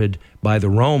counted by the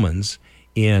Romans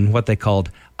in what they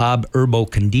called ab urbo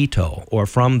condito, or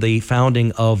from the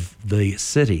founding of the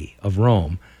city of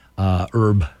Rome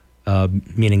Urb,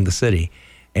 meaning the city.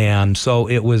 And so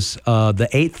it was the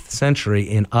 8th century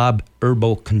in Ab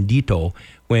Urbo Condito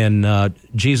when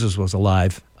Jesus was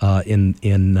alive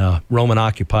in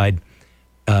Roman-occupied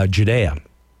Judea.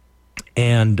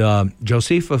 And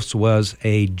Josephus was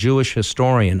a Jewish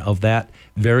historian of that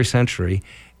very century,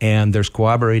 and there's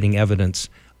corroborating evidence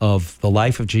of the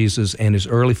life of Jesus and his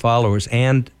early followers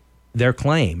and their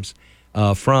claims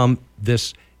from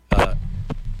this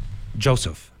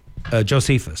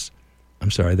Josephus.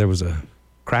 I'm sorry, there was a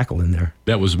crackle in there.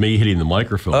 That was me hitting the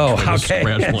microphone. Oh, trying to okay.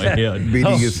 scratch my head.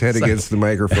 Beating his head against the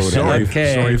microphone. Sorry,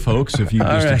 Okay. sorry, folks, if you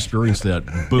just right. experienced that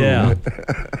boom. Yeah.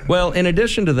 Well, in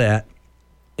addition to that,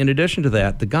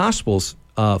 the Gospels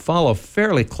follow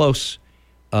fairly close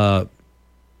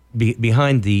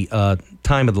behind the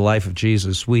time of the life of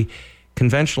Jesus. We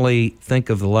conventionally think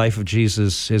of the life of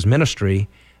Jesus, his ministry,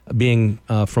 being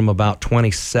from about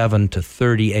 27 to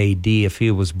 30 A.D. If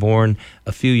he was born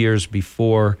a few years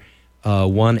before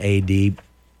 1 A.D.,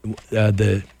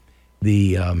 the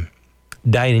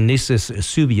Dionysius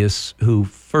Eusebius, who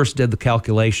first did the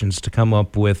calculations to come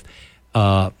up with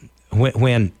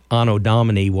when Anno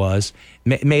Domini was,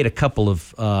 made a couple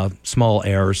of small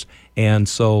errors, and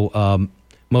so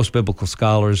most biblical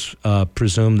scholars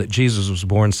presume that Jesus was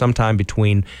born sometime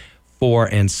between 4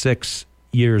 and 6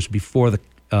 years before the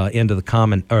end of the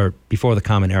common, or before the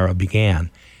Common Era began.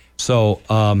 So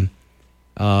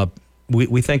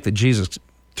we think that Jesus'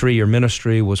 3-year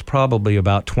ministry was probably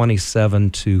about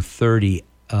 27 to 30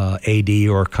 A.D.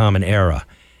 or Common Era.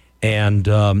 And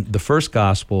the first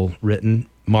gospel written,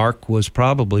 Mark, was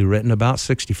probably written about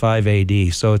 65 A.D.,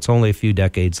 so it's only a few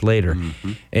decades later.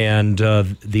 Mm-hmm. And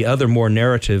the other more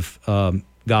narrative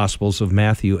gospels of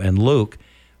Matthew and Luke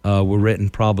were written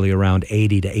probably around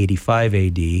 80 to 85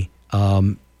 A.D.,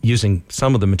 using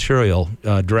some of the material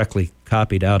directly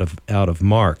copied out of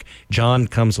Mark. John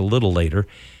comes a little later,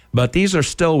 but these are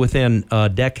still within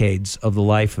decades of the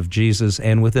life of Jesus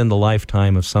and within the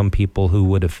lifetime of some people who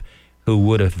would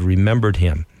have remembered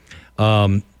him.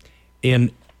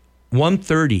 In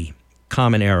 130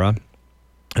 Common Era,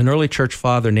 an early church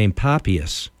father named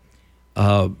Papias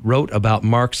wrote about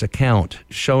Mark's account,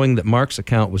 showing that Mark's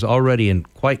account was already in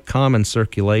quite common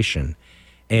circulation.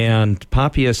 And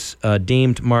Papias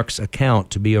deemed Mark's account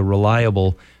to be a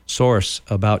reliable source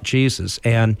about Jesus.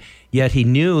 And yet he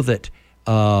knew that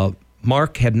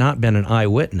Mark had not been an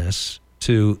eyewitness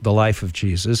to the life of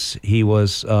Jesus. He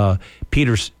was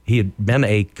he had been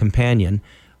a companion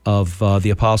of the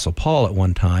Apostle Paul at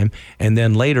one time. And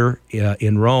then later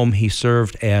in Rome, he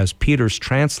served as Peter's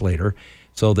translator,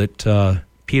 so that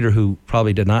Peter, who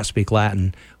probably did not speak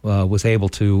Latin, was able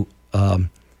to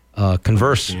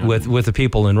converse with the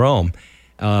people in Rome.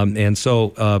 And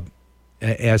so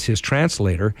as his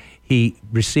translator, he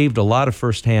received a lot of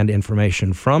firsthand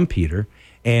information from Peter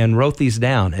and wrote these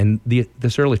down. And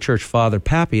this early church father,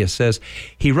 Papias, says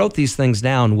he wrote these things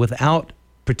down without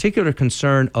particular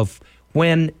concern of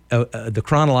when the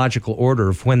chronological order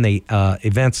of when the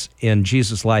events in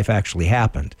Jesus' life actually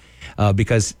happened,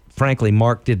 because frankly,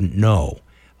 Mark didn't know.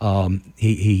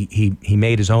 He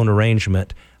made his own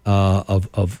arrangement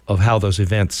of how those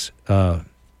events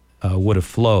would have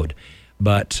flowed.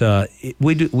 But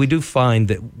we do find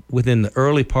that within the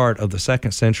early part of the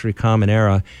 2nd century Common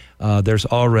Era, there's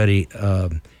already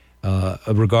a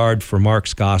regard for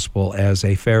Mark's gospel as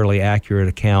a fairly accurate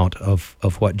account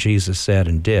of what Jesus said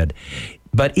and did.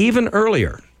 But even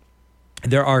earlier,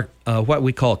 there are what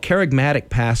we call charismatic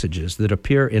passages that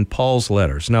appear in Paul's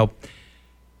letters. Now,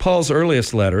 Paul's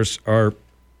earliest letters are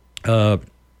to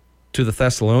the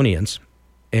Thessalonians,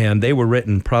 and they were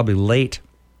written probably late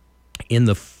in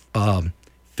the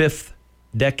 5th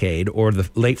decade or the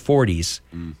late 40s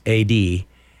A.D.,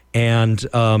 and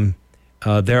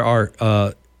there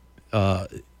are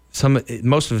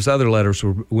most of his other letters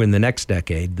were in the next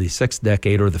decade, the 6th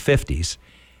decade or the 50s,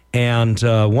 and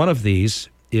one of these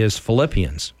is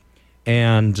Philippians.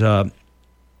 And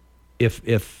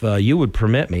if you would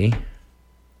permit me,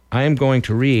 I am going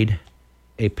to read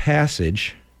a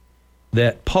passage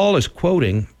that Paul is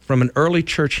quoting from an early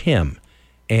church hymn.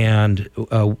 And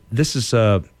this is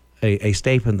a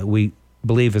statement that we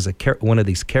believe is one of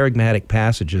these charismatic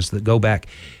passages that go back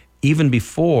even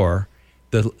before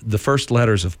the first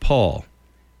letters of Paul.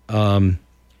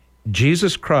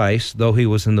 Jesus Christ, though he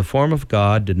was in the form of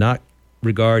God, did not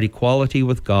regard equality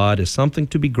with God as something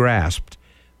to be grasped,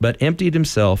 but emptied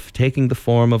himself, taking the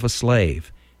form of a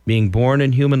slave. Being born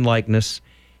in human likeness,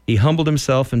 he humbled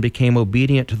himself and became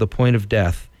obedient to the point of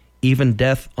death, even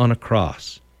death on a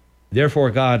cross. Therefore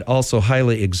God also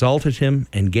highly exalted him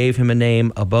and gave him a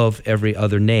name above every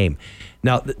other name.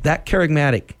 Now, that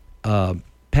charismatic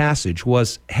passage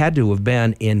had to have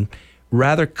been in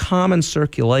rather common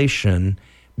circulation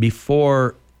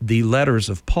before the letters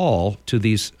of Paul to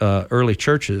these early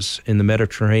churches in the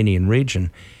Mediterranean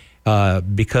region,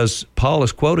 because Paul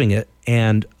is quoting it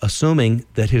and assuming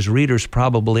that his readers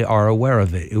probably are aware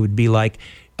of it. It would be like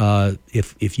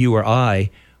if you or I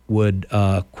would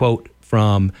quote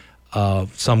from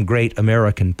some great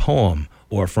American poem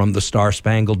or from the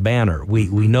Star-Spangled Banner.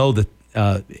 We know that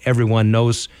everyone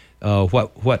knows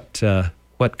what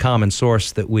common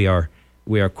source that we are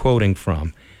quoting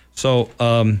from. So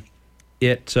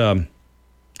it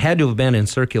had to have been in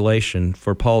circulation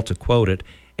for Paul to quote it,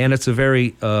 and it's a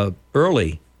very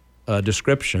early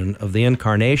description of the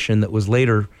incarnation that was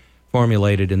later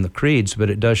formulated in the creeds, but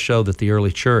it does show that the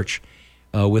early church,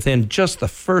 within just the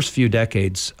first few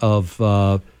decades of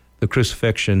the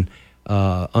crucifixion,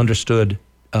 understood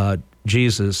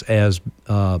Jesus as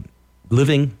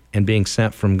living and being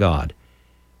sent from God.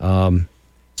 Was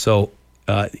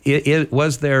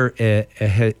there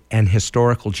an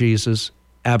historical Jesus?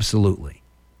 Absolutely.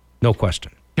 No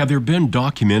question. Have there been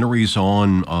documentaries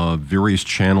on various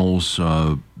channels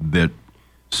that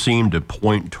seem to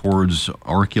point towards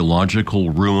archaeological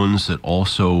ruins that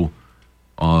also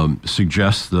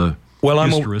suggest the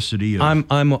historicity of...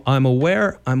 I'm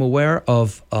aware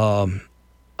of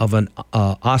an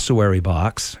ossuary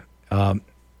box.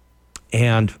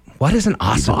 And what is an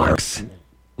ossuary?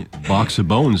 Box of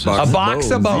bones. A box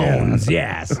of bones,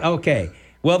 yes. Okay.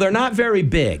 Well, they're not very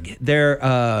big. They're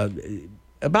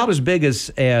about as big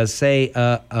as say,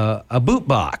 a boot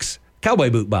box, cowboy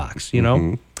boot box, you know?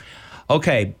 Mm-hmm.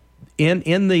 Okay.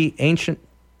 In the ancient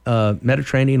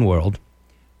Mediterranean world,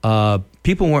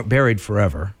 people weren't buried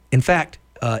forever. In fact,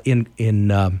 in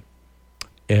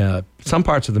some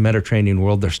parts of the Mediterranean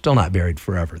world, they're still not buried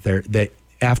forever. They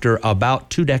after about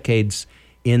 2 decades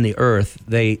in the earth,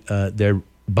 their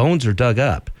bones are dug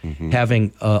up,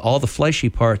 having all the fleshy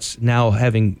parts now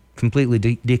having completely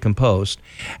decomposed,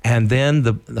 and then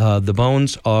the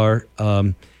bones are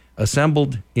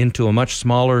assembled into a much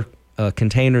smaller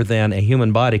container than a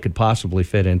human body could possibly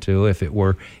fit into if it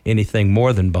were anything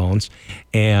more than bones,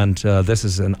 and this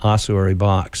is an ossuary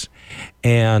box.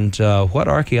 And what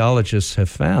archaeologists have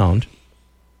found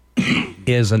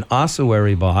is an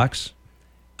ossuary box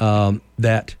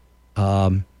that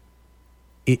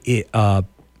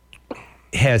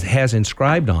has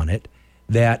inscribed on it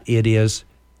that it is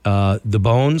the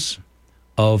bones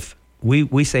of,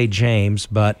 we say James,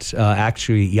 but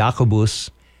actually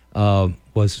Jacobus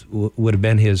would have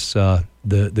been his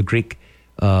the Greek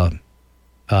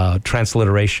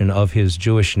transliteration of his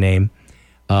Jewish name,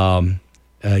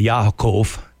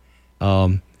 Yaakov,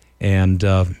 and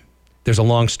there's a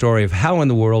long story of how in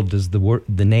the world does the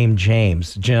name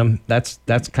James, Jim, that's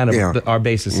kind of our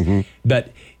basis. Mm-hmm.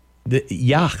 But the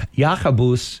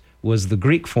Jacobus was the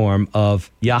Greek form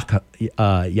of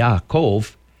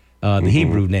Yaakov, the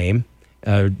Hebrew name,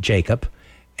 Jacob,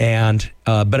 and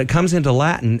but it comes into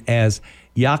Latin as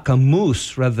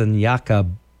Jacobus rather than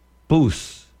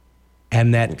Jacobus,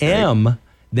 and that M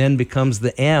then becomes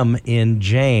the M in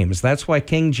James. That's why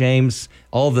King James,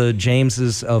 all the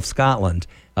Jameses of Scotland,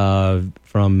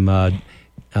 from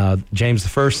James the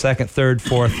 1st, 2nd, 3rd,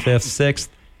 4th, 5th, 6th,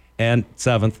 and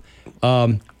 7th,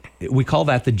 we call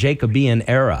that the Jacobean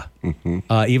era,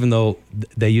 even though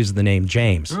they use the name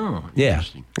James. Oh, yeah.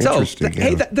 Interesting.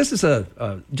 Hey, this is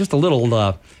just a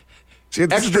little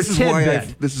extra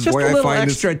tidbit. This is why I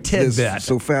find this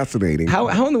so fascinating.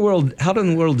 How in the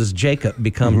world does Jacob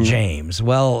become James?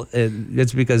 Well,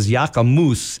 it's because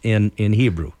Jacobus in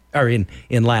Hebrew, or in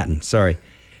Latin, sorry.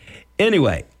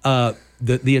 Anyway,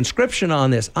 the inscription on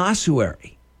this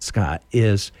ossuary, Scott,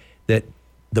 is that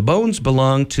the bones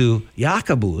belong to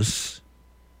Jacobus,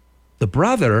 the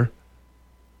brother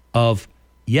of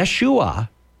Yeshua,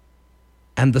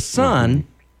 and the son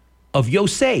of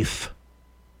Yosef.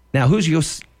 Now, who's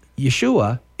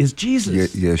Yeshua? Is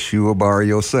Jesus. Yeshua bar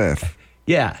Yosef.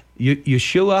 Yeah,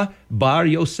 Yeshua bar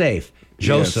Yosef.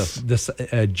 Joseph,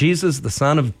 yes. Jesus, the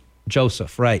son of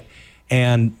Joseph, right.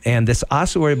 And this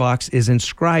ossuary box is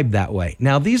inscribed that way.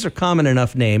 Now, these are common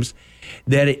enough names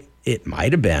that it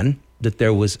might have been that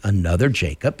there was another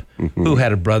Jacob who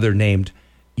had a brother named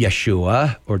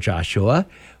Yeshua or Joshua,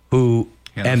 who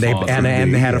they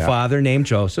had a father named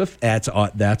Joseph. That's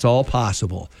all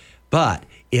possible, but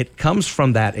it comes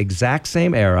from that exact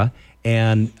same era,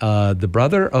 and the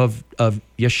brother of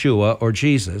Yeshua or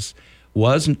Jesus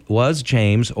was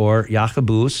James or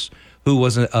Jacobus, who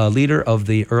was a leader of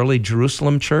the early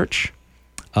Jerusalem church,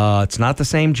 It's not the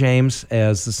same James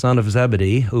as the son of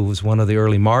Zebedee, who was one of the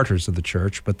early martyrs of the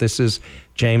church, but this is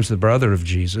James, the brother of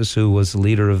Jesus, who was the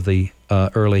leader of the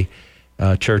early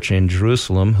church in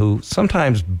Jerusalem, who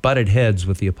sometimes butted heads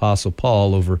with the Apostle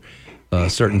Paul over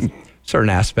certain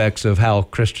aspects of how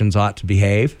Christians ought to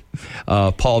behave.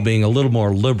 Paul being a little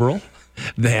more liberal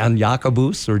than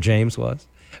Jacobus or James was.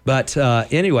 But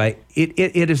anyway,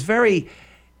 it is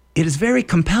very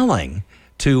compelling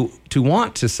to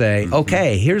want to say,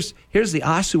 okay, here's the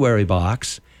ossuary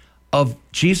box of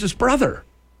Jesus' brother.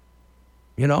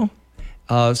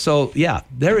 So yeah,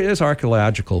 there is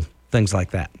archaeological things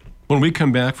like that. When we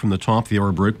come back from the top of the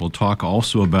hour break, we'll talk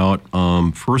also about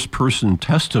first-person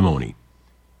testimony.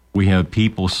 We have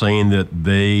people saying that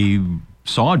they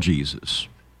saw Jesus,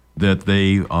 that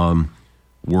they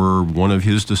were one of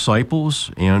his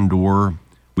disciples, or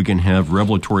we can have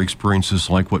revelatory experiences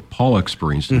like what Paul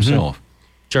experienced himself.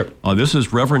 Sure. This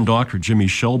is Reverend Dr. Jimmy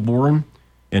Shelbourne,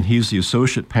 and he's the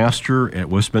associate pastor at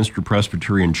Westminster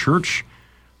Presbyterian Church.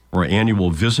 Our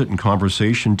annual visit and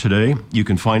conversation today. You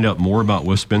can find out more about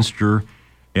Westminster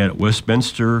at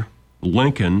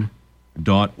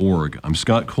westminsterlincoln.org. I'm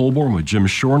Scott Colborn with Jim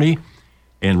Shorney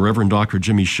and Reverend Dr.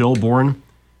 Jimmy Shelbourne.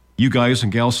 You guys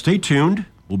and gals, stay tuned.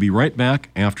 We'll be right back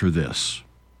after this.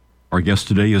 Our guest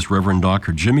today is Reverend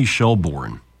Dr. Jimmy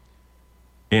Shelbourne.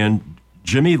 And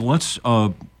Jimmy, let's,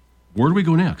 where do we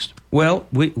go next? Well,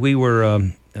 we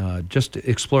were just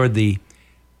explored the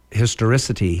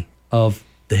historicity of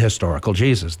the historical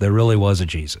Jesus. There really was a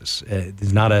Jesus.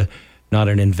 He's not an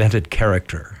invented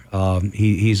character.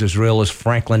 He's as real as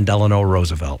Franklin Delano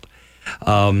Roosevelt.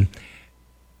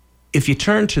 If you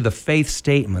turn to the faith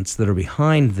statements that are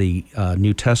behind the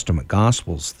New Testament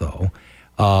Gospels, though,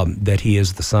 that he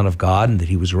is the Son of God and that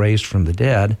he was raised from the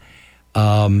dead,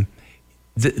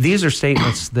 these are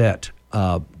statements that,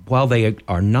 while they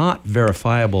are not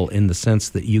verifiable in the sense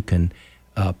that you can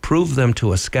prove them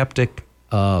to a skeptic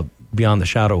beyond the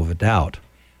shadow of a doubt,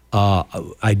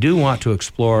 I do want to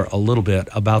explore a little bit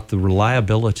about the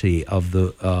reliability of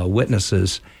the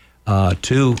witnesses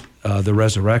to the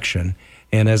resurrection.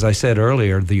 And as I said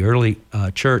earlier, the early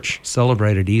church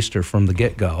celebrated Easter from the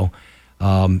get-go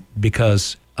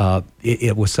because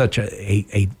it was such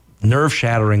a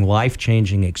nerve-shattering,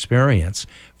 life-changing experience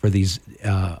for these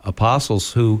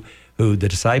apostles who the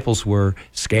disciples were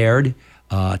scared,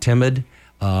 timid,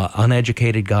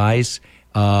 uneducated guys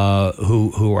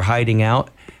who were hiding out,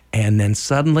 and then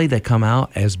suddenly they come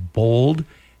out as bold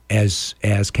as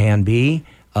can be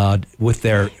with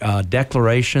their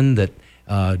declaration that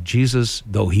Jesus,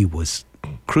 though he was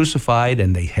crucified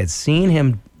and they had seen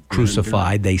him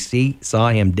crucified, they saw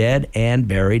him dead and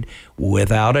buried,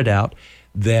 without a doubt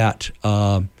that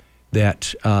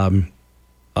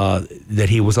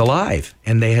he was alive,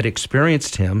 and they had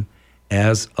experienced him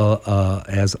as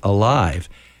alive.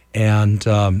 And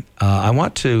I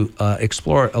want to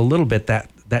explore a little bit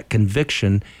that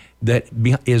conviction that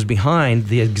is behind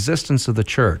the existence of the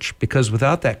church, because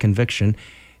without that conviction,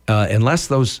 unless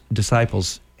those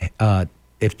disciples,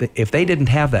 if they didn't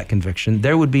have that conviction,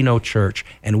 there would be no church,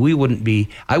 and I wouldn't be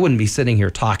sitting here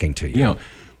talking to you. Yeah.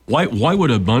 Why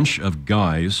would a bunch of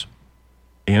guys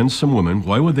and some women,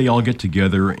 why would they all get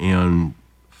together and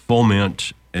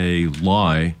foment a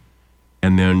lie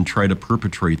and then try to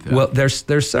perpetrate that? Well, there's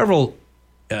several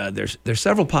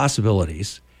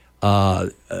possibilities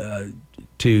that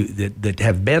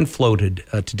have been floated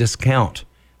to discount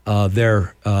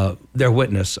their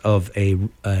witness of a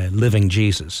living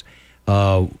Jesus.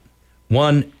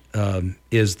 One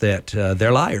is that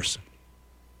they're liars,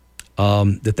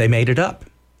 that they made it up,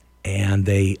 and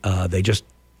they just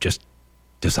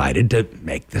decided to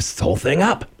make this whole thing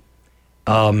up.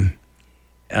 Well,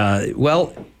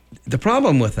 the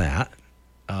problem with that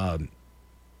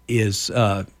is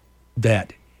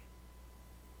that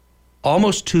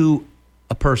almost to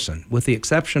a person, with the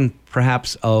exception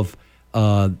perhaps of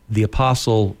the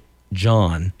Apostle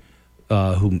John,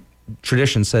 who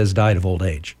tradition says died of old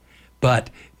age, but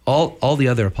all the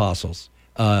other apostles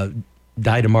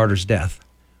died a martyr's death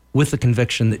with the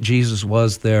conviction that Jesus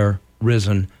was their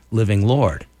risen, living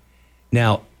Lord.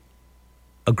 Now,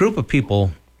 a group of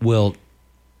people will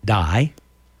die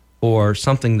for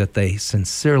something that they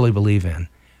sincerely believe in,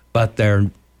 but they're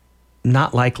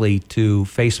not likely to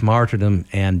face martyrdom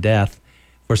and death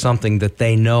for something that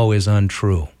they know is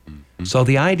untrue. Mm-hmm. So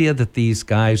the idea that these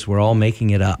guys were all making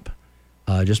it up,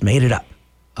 just made it up,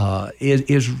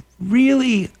 is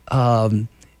really hard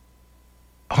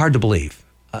to believe.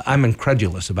 I'm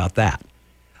incredulous about that.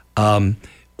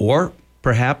 Or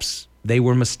perhaps they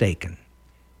were mistaken.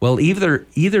 Well, either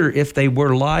if they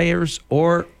were liars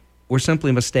or were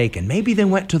simply mistaken. Maybe they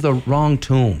went to the wrong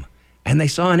tomb and they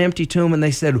saw an empty tomb and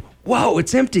they said, whoa,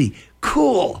 it's empty.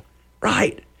 Cool.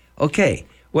 Right. Okay.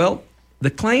 Well, the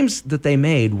claims that they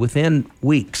made within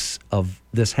weeks of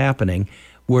this happening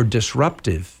were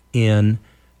disruptive in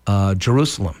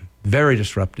Jerusalem, very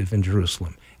disruptive in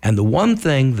Jerusalem. And the one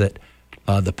thing that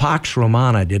the Pax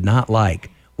Romana did not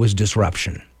like was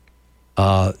disruption.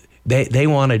 They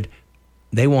wanted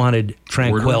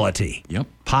tranquility. Yep.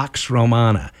 Pax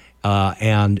Romana,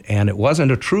 and it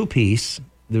wasn't a true peace,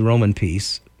 the Roman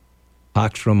peace,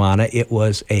 Pax Romana. It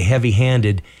was a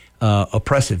heavy-handed,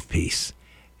 oppressive peace.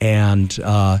 And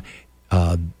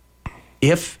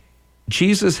if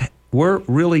Jesus were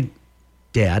really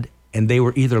dead and they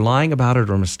were either lying about it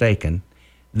or mistaken,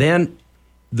 then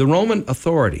the Roman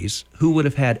authorities, who would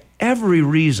have had every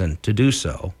reason to do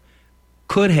so,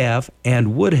 could have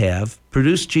and would have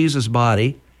produced Jesus'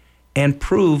 body and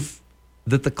prove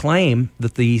that the claim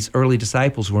that these early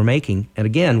disciples were making, and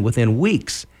again, within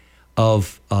weeks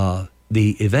of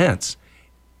the events,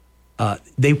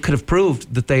 they could have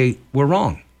proved that they were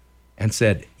wrong and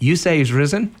said, you say he's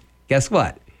risen? Guess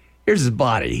what? Here's his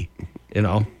body.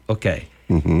 Okay.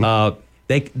 Mm-hmm.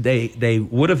 They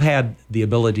would have had the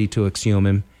ability to exhume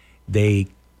him.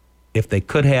 If they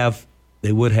could have,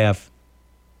 they would have,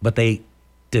 but they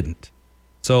didn't.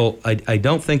 So I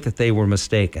don't think that they were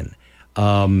mistaken.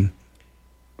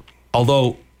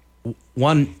 Although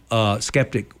one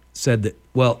skeptic said that,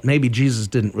 well, maybe Jesus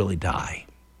didn't really die.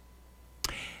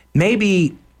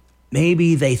 Maybe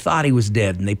they thought he was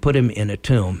dead and they put him in a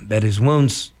tomb, that his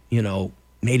wounds,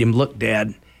 made him look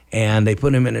dead, and they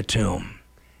put him in a tomb.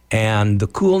 And the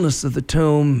coolness of the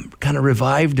tomb kind of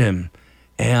revived him.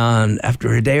 And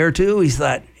after a day or two, he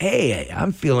thought, hey,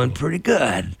 I'm feeling pretty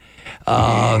good.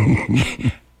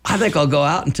 I think I'll go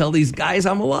out and tell these guys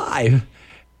I'm alive.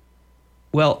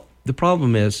 Well, the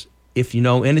problem is, if you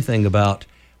know anything about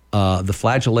the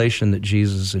flagellation that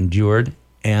Jesus endured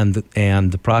and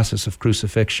the process of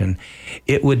crucifixion,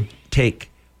 it would take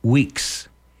weeks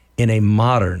in a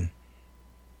modern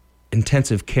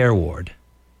intensive care ward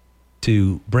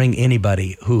to bring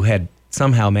anybody who had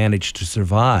somehow managed to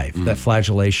survive that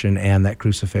flagellation and that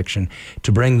crucifixion,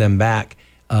 to bring them back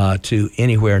to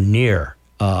anywhere near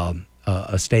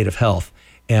a state of health.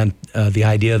 And the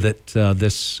idea that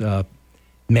this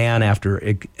man,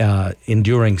 after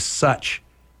enduring such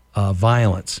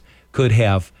violence, could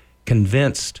have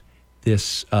convinced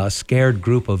this scared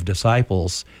group of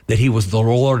disciples that he was the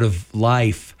Lord of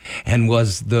life and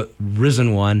was the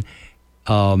risen one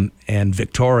and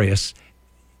victorious,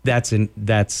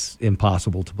 that's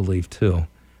impossible to believe too.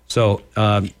 So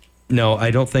no,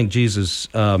 I don't think Jesus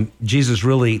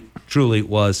really truly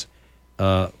was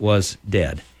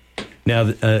dead. Now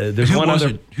there's who one was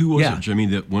other. It, who was it, Jimmy,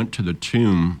 that went to the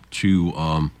tomb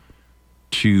to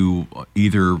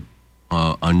either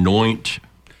anoint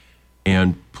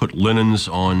and put linens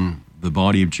on the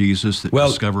body of Jesus that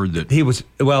discovered that he was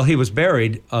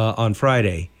buried on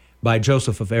Friday by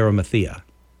Joseph of Arimathea,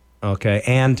 okay,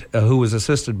 and who was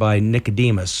assisted by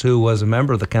Nicodemus, who was a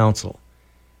member of the council,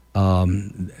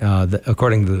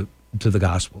 according to the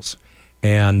Gospels,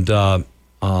 and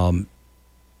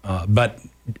but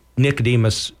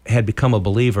Nicodemus had become a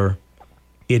believer.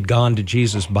 He had gone to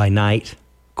Jesus by night,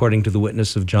 according to the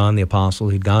witness of John the Apostle.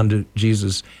 He'd gone to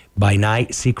Jesus by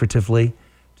night, secretively,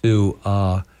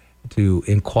 to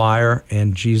inquire,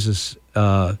 and Jesus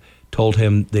told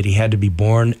him that he had to be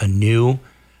born anew,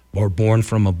 or born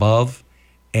from above.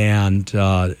 And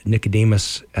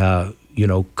Nicodemus,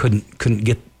 couldn't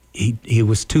get. He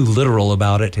was too literal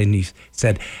about it, and he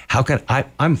said, "How can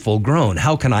I'm full grown?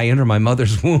 How can I enter my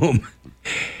mother's womb?"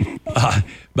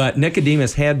 But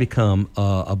Nicodemus had become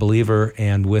a believer,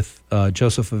 and with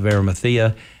Joseph of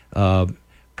Arimathea,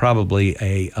 probably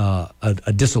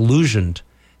a disillusioned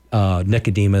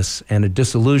Nicodemus and a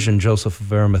disillusioned Joseph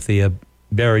of Arimathea,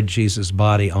 buried Jesus'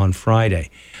 body on Friday.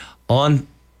 On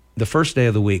the first day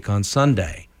of the week, on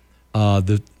Sunday,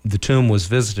 the tomb was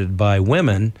visited by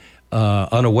women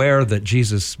unaware that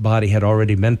Jesus' body had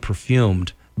already been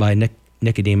perfumed by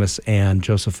Nicodemus and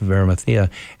Joseph of Arimathea,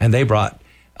 and they brought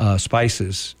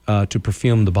spices to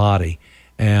perfume the body.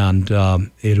 And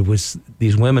it was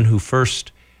these women who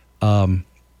first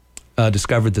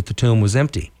discovered that the tomb was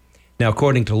empty. Now,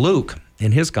 according to Luke,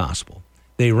 in his gospel,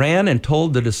 they ran and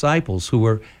told the disciples who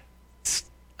were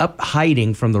up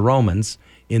hiding from the Romans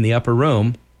in the upper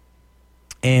room,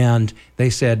 and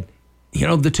they said,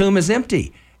 the tomb is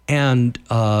empty, and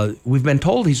we've been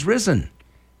told he's risen.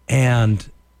 And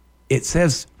it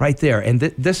says right there, and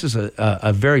this is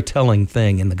a very telling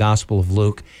thing in the Gospel of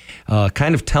Luke,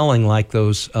 kind of telling like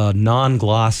those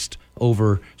non-glossed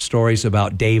over stories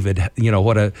about David,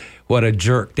 what a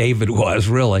jerk David was,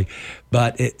 really.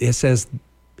 But it says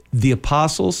the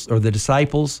apostles or the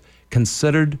disciples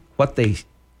considered what they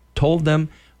told them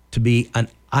to be an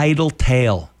idle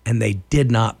tale, and they did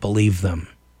not believe them.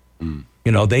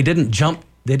 They didn't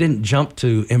jump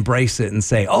to embrace it and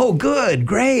say, "Oh, good,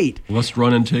 great. Let's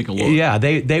run and take a look." Yeah,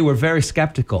 they were very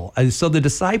skeptical. So the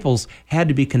disciples had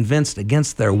to be convinced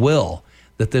against their will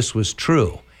that this was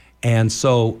true. And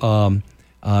so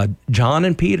John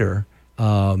and Peter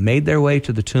made their way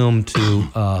to the tomb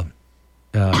to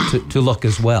look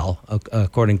as well,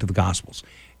 according to the Gospels.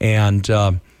 And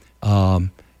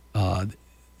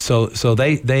so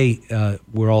they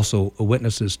were also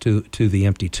witnesses to the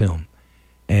empty tomb.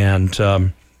 And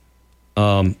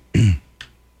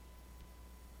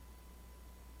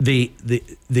the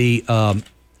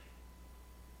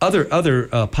other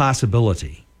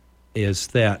possibility is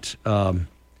that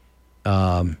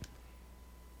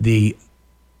the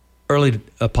early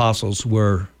apostles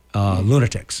were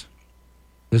lunatics.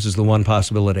 This is the one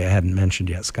possibility I hadn't mentioned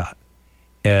yet, Scott,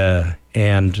 a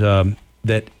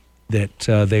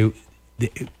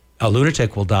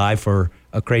lunatic will die for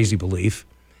a crazy belief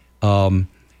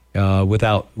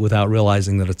without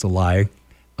realizing that it's a lie.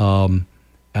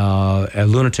 A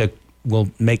lunatic will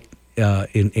make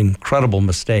incredible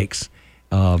mistakes,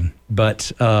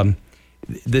 but the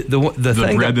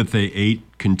thing bread that they ate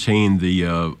contained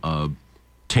the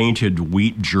tainted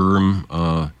wheat germ,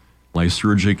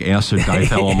 lysergic acid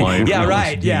dithylamide. Yeah,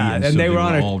 right. Yeah, and so they were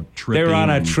on a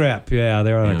trip. Yeah,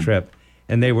 they were on a trip,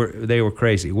 and they were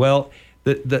crazy. Well,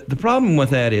 the problem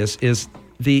with that is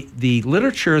the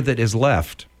literature that is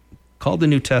left, called the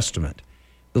New Testament,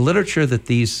 the literature that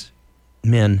these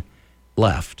men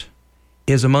left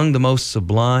is among the most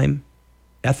sublime,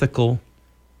 ethical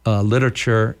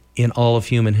literature in all of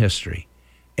human history.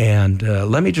 And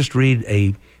let me just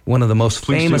read one of the most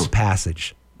famous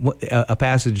passages, a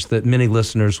passage that many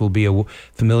listeners will be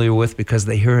familiar with because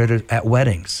they hear it at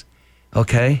weddings.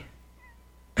 Okay?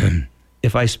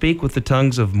 If I speak with the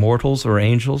tongues of mortals or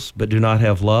angels, but do not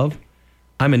have love,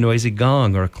 I'm a noisy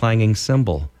gong or a clanging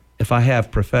cymbal. If I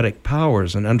have prophetic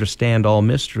powers and understand all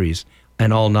mysteries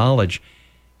and all knowledge,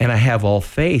 and I have all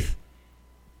faith,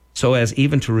 so as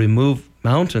even to remove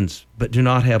mountains, but do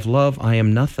not have love, I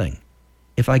am nothing.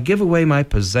 If I give away my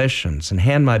possessions and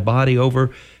hand my body over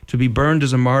to be burned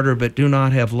as a martyr, but do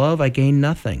not have love, I gain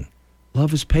nothing.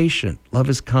 Love is patient, love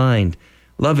is kind.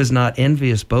 Love is not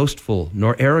envious, boastful,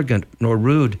 nor arrogant, nor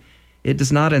rude. It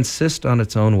does not insist on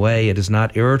its own way. It is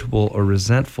not irritable or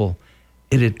resentful.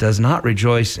 It does not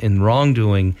rejoice in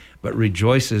wrongdoing, but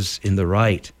rejoices in the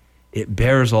right. It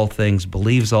bears all things,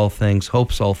 believes all things,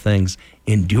 hopes all things,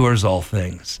 endures all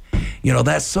things.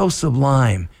 That's so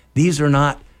sublime. These are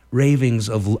not ravings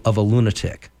of a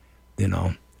lunatic,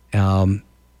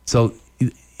 So,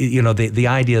 the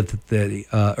idea that the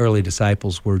early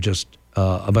disciples were just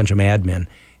a bunch of madmen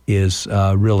is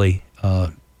really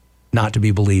not to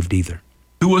be believed either.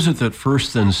 Who was it that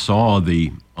first then saw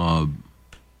the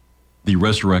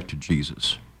resurrected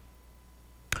Jesus?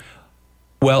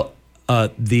 Well,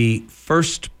 the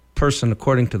first person,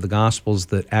 according to the Gospels,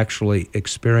 that actually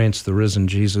experienced the risen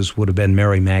Jesus would have been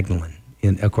Mary Magdalene,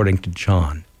 according to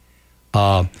John.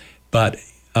 But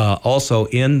also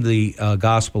in the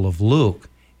Gospel of Luke,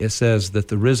 it says that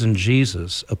the risen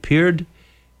Jesus appeared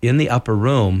in the upper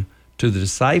room to the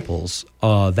disciples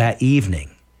that evening,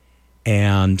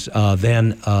 and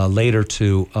then later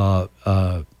to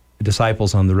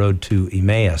disciples on the road to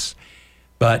Emmaus.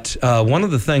 But one of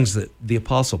the things that the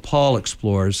Apostle Paul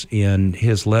explores in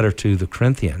his letter to the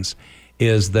Corinthians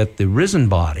is that the risen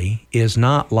body is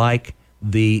not like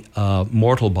the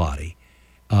mortal body.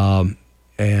 And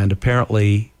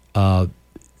apparently,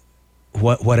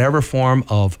 whatever form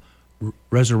of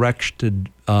resurrected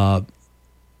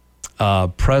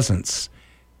presence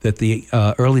that the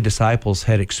early disciples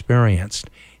had experienced,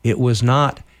 it was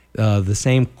not the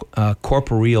same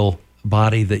corporeal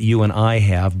body that you and I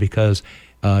have, because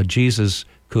Jesus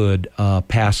could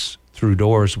pass through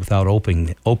doors without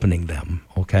opening them.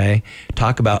 Okay,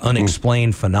 talk about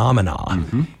unexplained phenomena.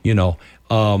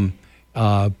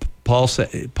 Paul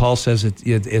says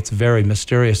it's very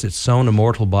mysterious. It's sown a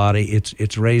mortal body.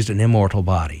 It's raised an immortal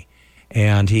body,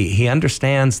 and he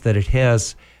understands that it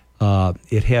has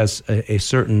a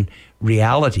certain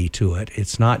reality to it.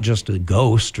 It's not just a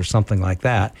ghost or something like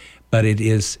that, but it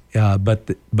is. But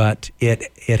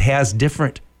it has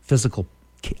different physical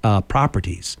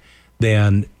properties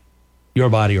than your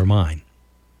body or mine.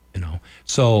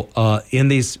 So in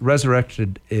these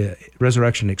resurrection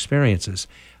experiences,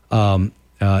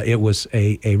 it was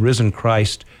a risen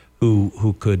Christ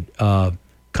who could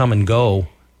come and go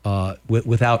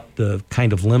without the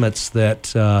kind of limits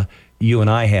that you and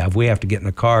I have. We have to get in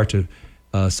a car to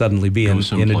suddenly be in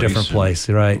a different place,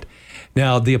 right?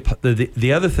 Now,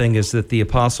 the other thing is that the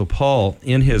Apostle Paul,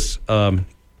 in his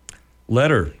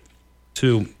letter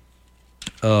to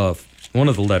one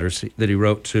of the letters that he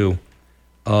wrote to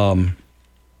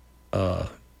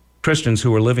Christians who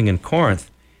were living in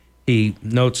Corinth, he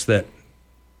notes that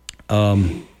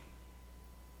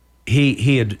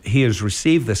he has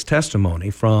received this testimony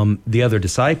from the other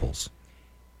disciples.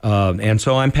 And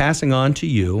so I'm passing on to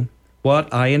you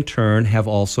what I in turn have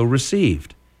also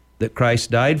received, that Christ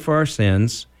died for our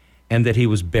sins, and that he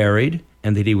was buried,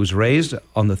 and that he was raised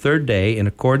on the third day in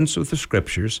accordance with the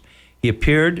Scriptures. He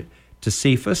appeared to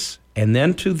Cephas, and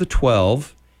then to the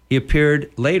 12. He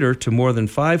appeared later to more than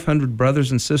 500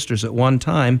 brothers and sisters at one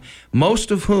time,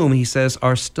 most of whom, he says,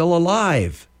 are still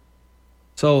alive.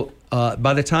 So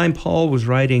by the time Paul was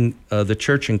writing the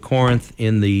church in Corinth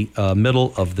in the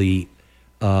middle of the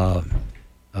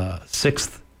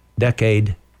 6th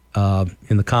decade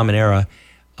in the Common Era,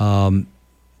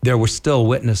 there were still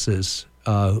witnesses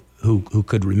who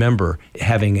could remember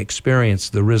having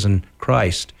experienced the risen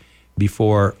Christ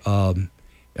before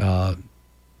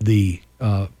the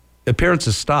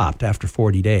appearances stopped after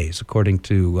 40 days, according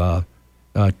to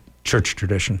church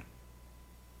tradition.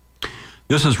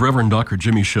 This is Reverend Dr.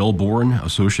 Jimmy Shelbourne,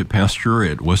 Associate Pastor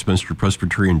at Westminster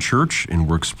Presbyterian Church, and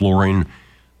we're exploring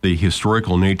the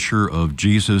historical nature of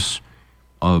Jesus.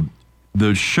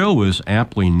 The show is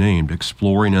aptly named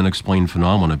Exploring Unexplained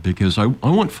Phenomena because I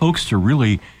want folks to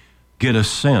really get a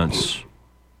sense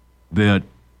that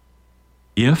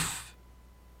if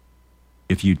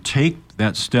you take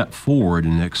that step forward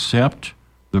and accept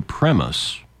the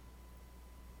premise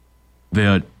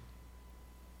that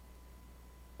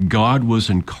God was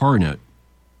incarnate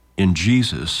in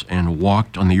Jesus and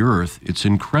walked on the earth, it's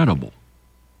incredible.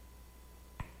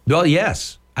 Well,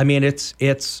 yes. I mean, it's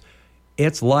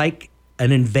like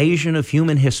an invasion of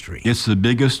human history. It's the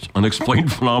biggest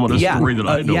unexplained phenomena story that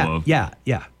I know of.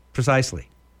 Yeah, precisely.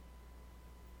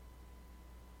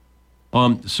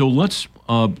 So let's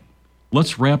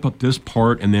wrap up this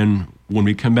part, and then when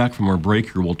we come back from our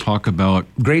break here, we'll talk about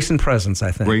grace and presence,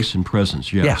 I think. Grace and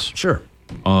presence, yes. Yeah, sure.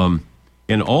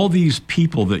 And all these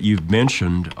people that you've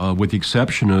mentioned, with the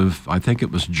exception of, I think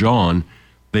it was John,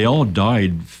 they all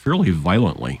died fairly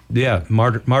violently. Yeah,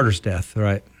 martyr's death,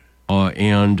 right.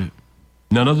 And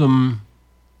none of them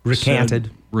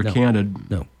recanted.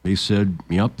 No. They said,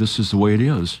 yep, this is the way it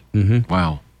is. Mm-hmm.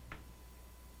 Wow.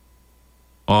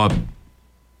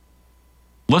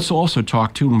 Let's also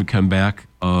talk, too, when we come back,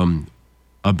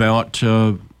 about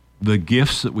the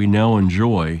gifts that we now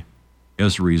enjoy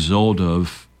as a result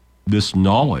of this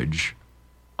knowledge,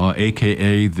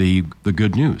 a.k.a. the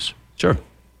good news. Sure.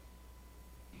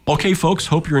 Okay, folks,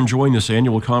 hope you're enjoying this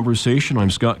annual conversation. I'm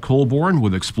Scott Colborn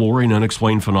with Exploring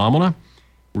Unexplained Phenomena.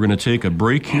 We're going to take a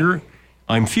break here.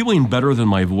 I'm feeling better than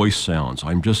my voice sounds.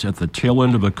 I'm just at the tail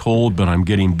end of a cold, but I'm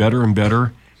getting better and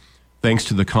better thanks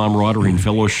to the camaraderie and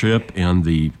fellowship and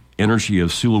the energy of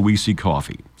Sulawesi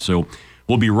coffee. So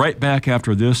we'll be right back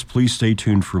after this. Please stay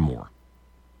tuned for more.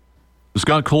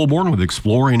 Scott Colborn with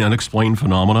Exploring Unexplained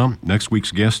Phenomena. Next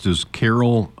week's guest is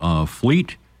Carol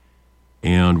Fleet.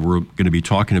 And we're going to be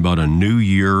talking about a new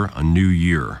year, a new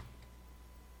year.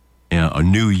 A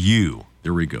new you.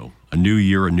 There we go. A new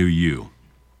year, a new you.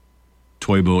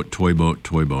 Toy boat, toy boat,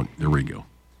 toy boat. There we go.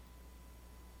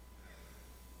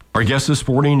 Our guest this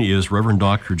morning is Reverend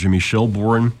Dr. Jimmy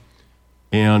Shelbourne.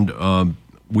 And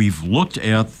we've looked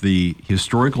at the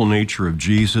historical nature of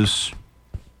Jesus,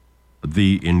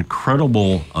 the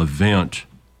incredible event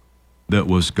that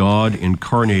was God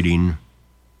incarnating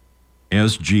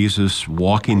as Jesus,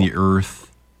 walking the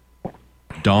earth,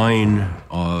 dying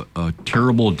a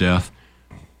terrible death.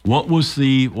 What was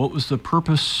the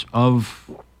purpose of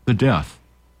the death?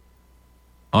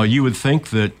 You would think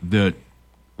that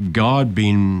God,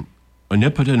 being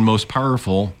omnipotent and most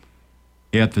powerful,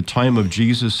 at the time of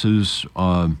Jesus's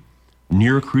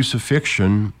near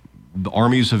crucifixion, the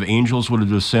armies of angels would have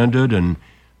descended and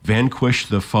vanquished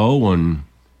the foe and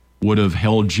would have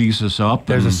held Jesus up.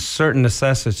 There's a certain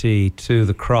necessity to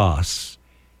the cross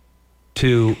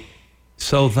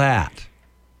so that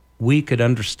we could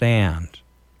understand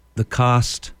the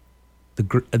cost,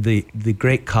 the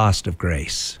great cost of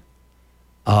grace.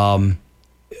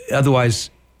 Otherwise,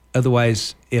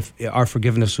 if our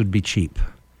forgiveness would be cheap.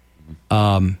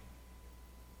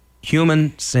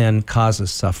 Human sin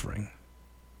causes suffering,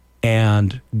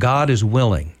 and God is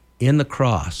willing in the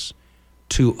cross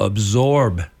to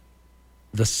absorb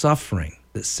the suffering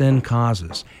that sin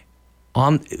causes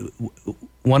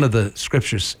one of the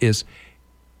scriptures is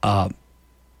on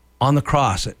the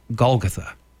cross at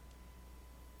Golgotha,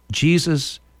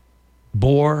 Jesus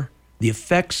bore the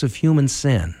effects of human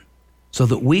sin so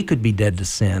that we could be dead to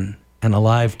sin and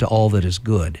alive to all that is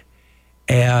good.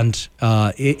 And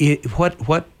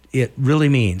what it really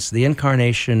means, the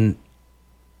incarnation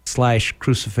 /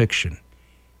 crucifixion,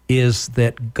 is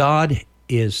that God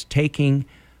is taking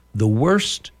the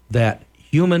worst that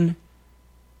human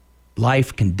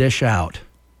life can dish out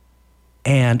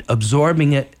and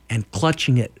absorbing it and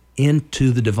clutching it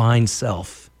into the divine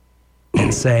self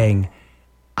and saying,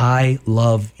 I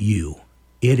love you.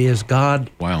 It is God.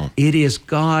 Wow. It is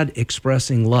God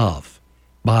expressing love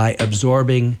by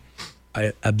absorbing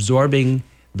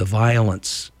the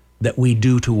violence that we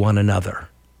do to one another.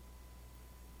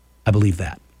 I believe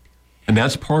that. And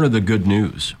that's part of the good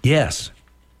news. Yes.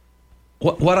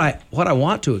 What I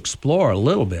want to explore a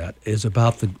little bit is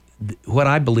about what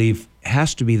I believe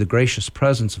has to be the gracious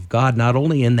presence of God, not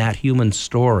only in that human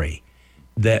story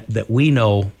that we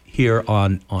know here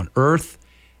on earth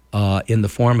in the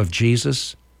form of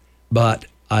Jesus, but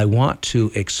I want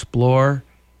to explore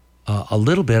a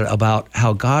little bit about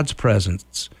how God's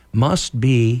presence must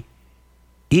be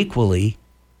equally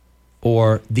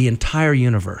for the entire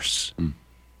universe.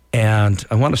 And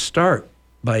I want to start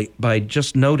by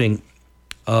just noting,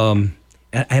 and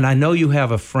I know you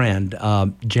have a friend,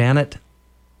 Janet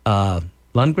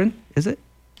Lundgren, is it?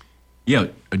 Yeah,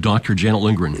 Dr. Janet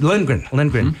Lindgren.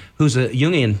 Lindgren, who's a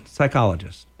Jungian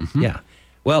psychologist. Yeah.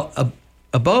 Well,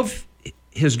 above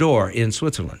his door in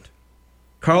Switzerland,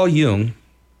 Carl Jung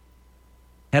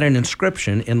had an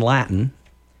inscription in Latin,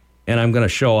 and I'm going to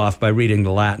show off by reading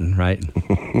the Latin, right?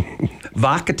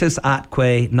 Vacatus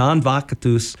atque non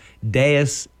vacatus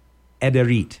Deus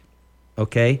ederit,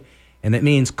 okay? And that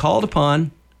means called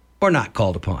upon or not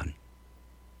called upon.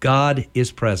 God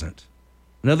is present.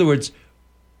 In other words,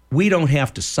 we don't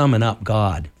have to summon up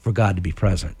God for God to be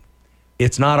present.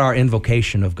 It's not our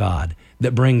invocation of God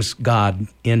that brings God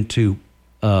into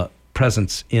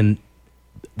presence in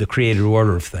the created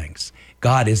order of things.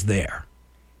 God is there.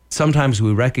 Sometimes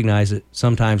we recognize it,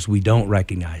 sometimes we don't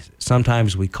recognize it.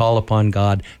 Sometimes we call upon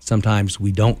God, sometimes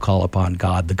we don't call upon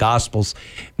God. The Gospels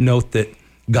note that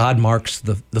God marks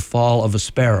the fall of a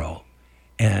sparrow,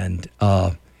 and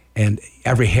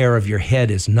every hair of your head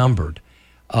is numbered.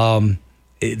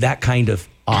 That kind of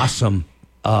awesome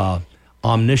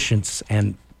omniscience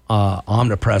and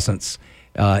omnipresence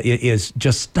is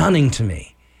just stunning to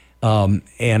me.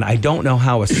 And I don't know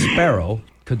how a sparrow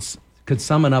could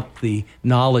summon up the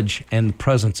knowledge and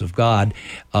presence of God,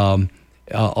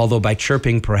 although by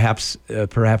chirping, perhaps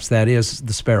that is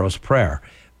the sparrow's prayer.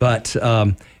 But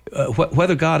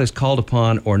whether God is called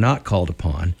upon or not called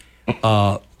upon,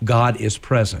 God is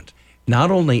present, not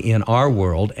only in our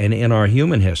world and in our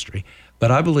human history,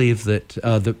 but I believe that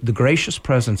the gracious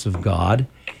presence of God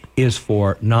is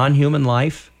for non-human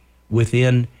life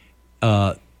within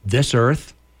this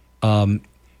earth. When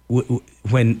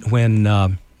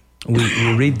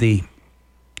we read the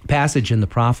passage in the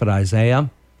prophet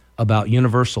Isaiah about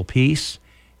universal peace,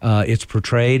 it's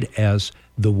portrayed as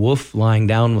the wolf lying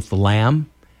down with the lamb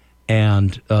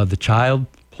and the child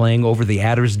playing over the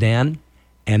adder's den,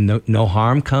 and no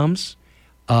harm comes.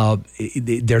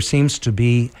 There seems to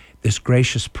be this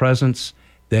gracious presence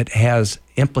that has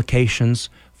implications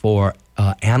for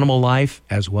animal life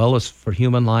as well as for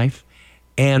human life.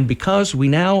 And because we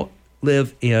now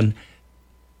live in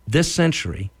this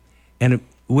century, and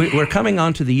we're coming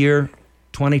on to the year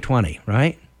 2020,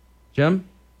 right, Jim?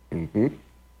 Mm-hmm.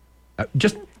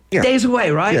 Just days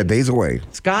away, right? Yeah, days away.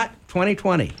 Scott,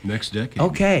 2020. Next decade.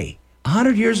 Okay.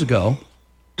 100 years ago,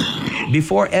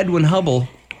 before Edwin Hubble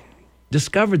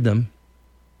discovered them,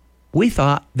 we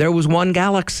thought there was one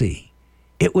galaxy.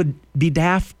 It would be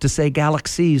daft to say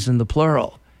galaxies in the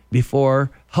plural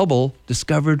before Hubble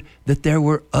discovered that there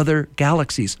were other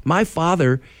galaxies. My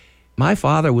father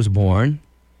was born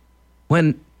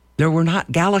when there were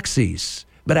not galaxies.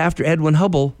 But after Edwin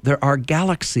Hubble, there are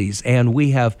galaxies. And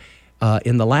we have,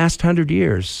 in the last 100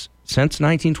 years, since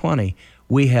 1920,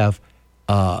 we have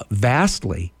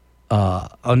vastly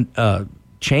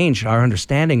changed our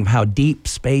understanding of how deep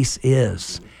space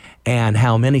is and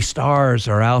how many stars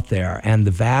are out there and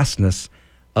the vastness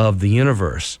of the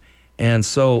universe. And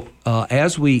so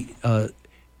as we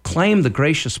claim the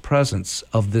gracious presence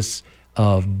of this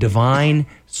divine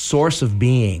source of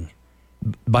being,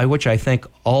 by which I think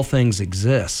all things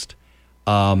exist,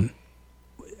 I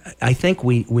think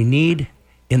we need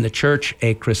in the church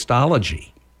a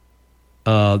Christology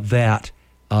that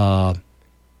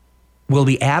will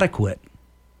be adequate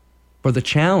for the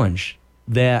challenge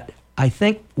that I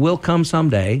think will come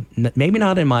someday, maybe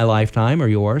not in my lifetime or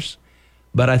yours,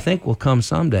 but I think will come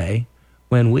someday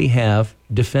when we have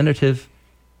definitive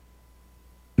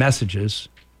messages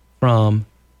from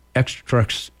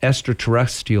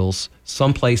extraterrestrials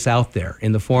someplace out there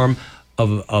in the form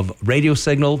of radio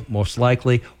signal, most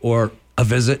likely, or a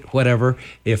visit, whatever,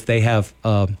 if they have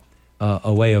a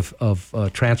way of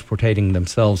transporting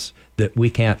themselves that we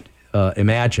can't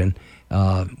imagine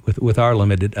with our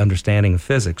limited understanding of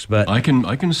physics. But I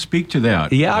can speak to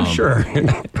that. Yeah, I'm sure.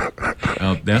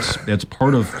 That's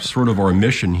part of sort of our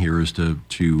mission here is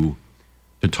to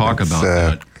talk about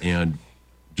that. And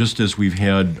just as we've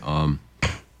had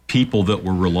people that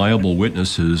were reliable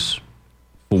witnesses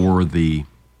for the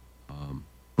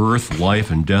birth,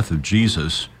 life, and death of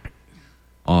Jesus,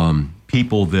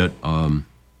 people that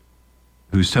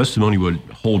whose testimony would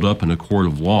hold up in a court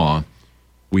of law,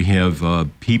 we have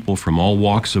people from all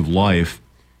walks of life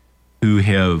who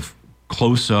have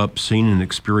close up seen and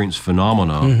experienced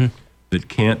phenomena that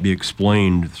can't be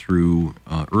explained through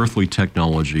earthly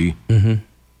technology. And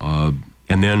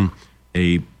then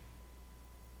a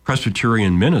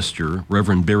Presbyterian minister,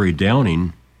 Reverend Barry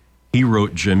Downing, he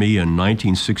wrote, Jimmy, in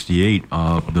 1968,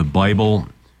 the Bible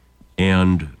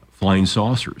and flying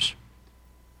saucers.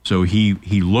 So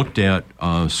he looked at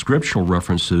scriptural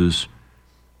references,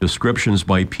 descriptions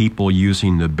by people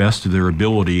using the best of their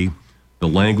ability, the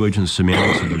language and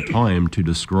semantics of their time to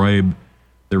describe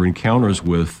their encounters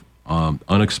with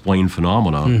unexplained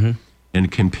phenomena,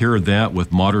 and compared that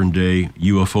with modern-day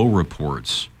UFO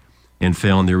reports and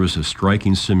found there was a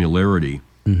striking similarity.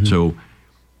 So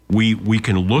we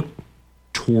can look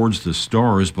towards the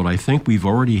stars, but I think we've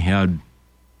already had,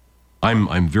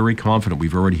 I'm very confident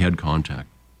we've already had contact.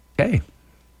 Okay.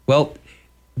 Well,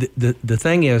 the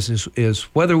thing is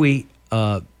whether we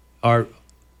are,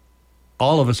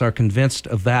 all of us are convinced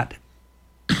of that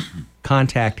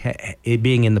contact it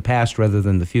being in the past rather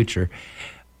than the future,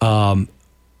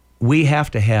 we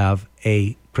have to have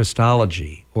a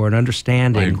Christology or an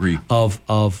understanding of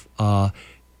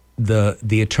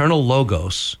the eternal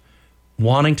Logos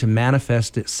wanting to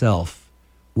manifest itself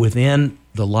within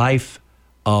the life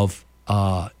of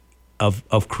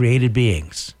created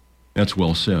beings. That's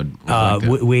well said.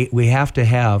 We have to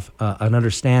have an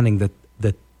understanding that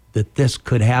this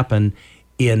could happen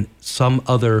in some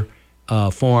other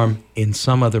form, in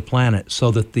some other planet,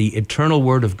 so that the eternal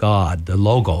Word of God, the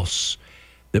Logos,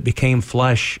 that became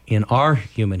flesh in our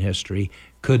human history,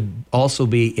 could also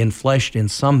be enfleshed in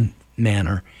some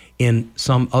manner in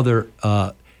some other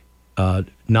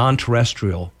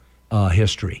non-terrestrial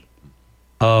history.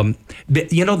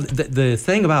 The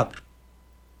thing about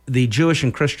the Jewish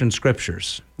and Christian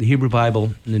scriptures, the Hebrew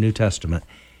Bible and the New Testament,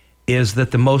 is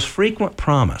that the most frequent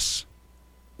promise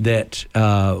that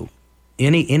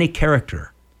any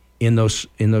character in those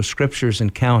scriptures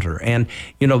encounter, and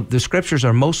the scriptures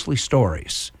are mostly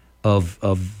stories of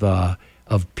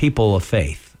people of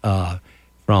faith,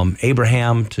 from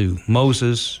Abraham to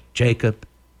Moses, Jacob,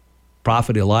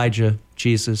 prophet Elijah,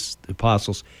 Jesus, the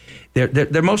apostles.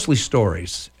 They're mostly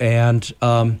stories, and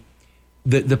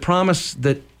the promise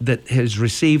that is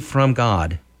received from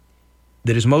God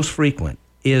that is most frequent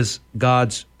is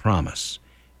God's promise.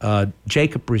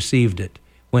 Jacob received it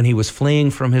when he was fleeing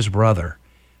from his brother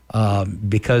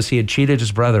because he had cheated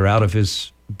his brother out of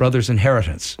his brother's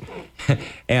inheritance.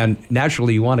 And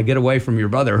naturally, you want to get away from your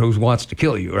brother who wants to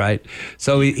kill you, right?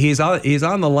 So he's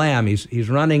on the lam. He's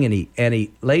running, and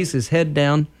he lays his head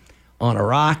down on a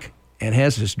rock and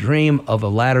has this dream of a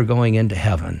ladder going into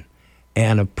heaven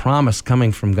and a promise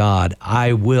coming from God,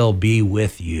 I will be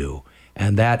with you.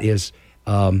 And that is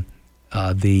the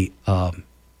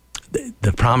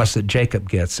promise that Jacob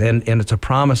gets. And it's a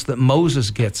promise that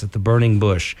Moses gets at the burning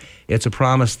bush. It's a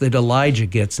promise that Elijah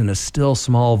gets in a still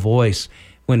small voice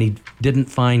when he didn't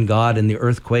find God in the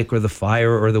earthquake or the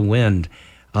fire or the wind.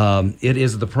 It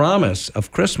is the promise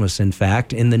of Christmas, in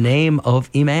fact, in the name of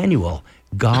Emmanuel,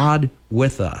 God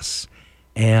with us.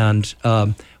 And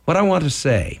what I want to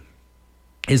say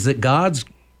is that God's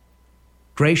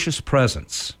gracious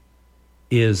presence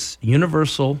is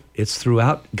universal. It's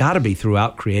got to be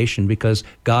throughout creation, because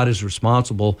God is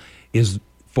responsible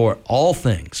for all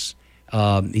things.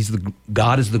 God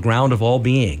is the ground of all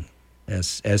being,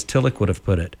 as Tillich would have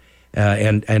put it.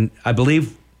 And I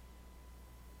believe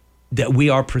that we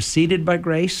are preceded by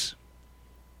grace.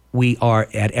 We are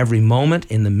at every moment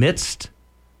in the midst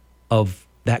of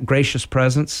that gracious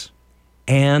presence,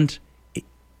 and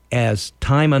as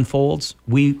time unfolds,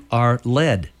 we are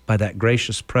led by that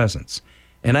gracious presence.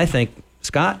 And I think,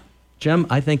 Scott, Jim,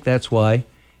 I think that's why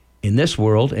in this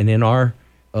world and in our,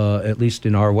 at least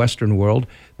in our Western world,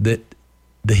 that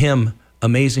the hymn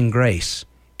Amazing Grace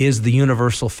is the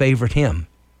universal favorite hymn.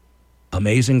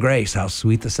 Amazing Grace, how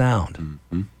sweet the sound.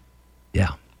 Mm-hmm. Yeah.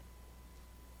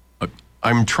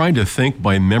 I'm trying to think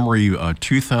by memory,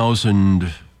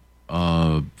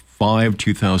 2005,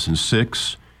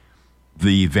 2006,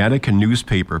 the Vatican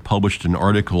newspaper published an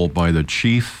article by the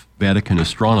chief Vatican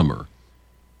astronomer,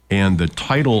 and the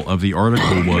title of the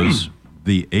article was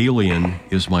 "The Alien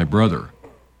is My Brother."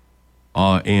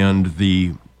 And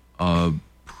the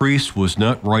priest was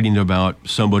not writing about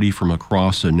somebody from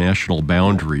across a national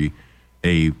boundary,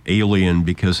 a alien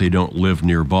because they don't live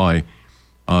nearby.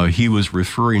 He was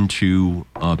referring to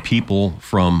people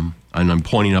from, and I'm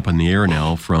pointing up in the air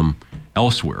now, from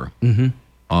elsewhere.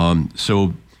 Mm-hmm.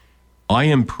 So I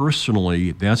am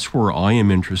personally, that's where I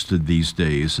am interested these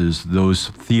days, is those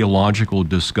theological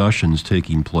discussions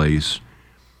taking place,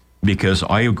 because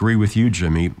I agree with you,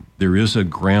 Jimmy, there is a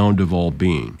ground of all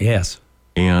being. Yes.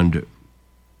 And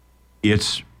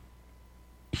it's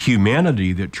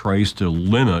humanity that tries to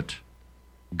limit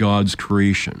God's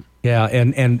creation. Yeah,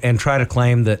 and try to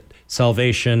claim that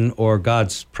salvation or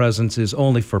God's presence is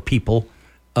only for people,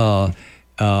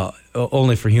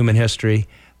 only for human history.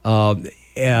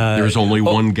 There's only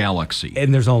one galaxy.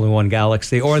 And there's only one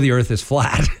galaxy, or the Earth is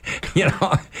flat. We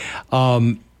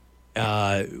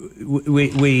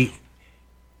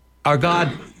our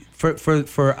God,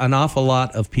 for an awful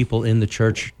lot of people in the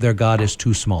church, their God is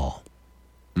too small.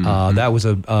 Mm-hmm. That was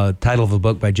a title of a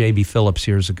book by J.B. Phillips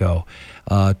years ago.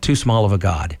 Too small of a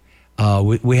God.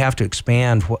 We have to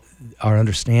expand our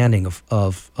understanding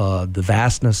of the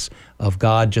vastness of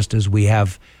God, just as we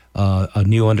have a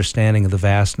new understanding of the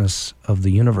vastness of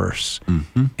the universe.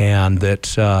 Mm-hmm. And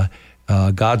that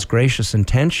God's gracious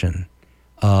intention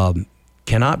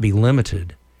cannot be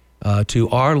limited to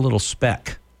our little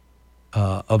speck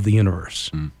of the universe.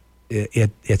 Mm.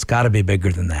 It's got to be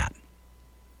bigger than that.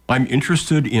 I'm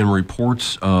interested in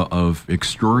reports of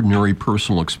extraordinary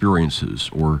personal experiences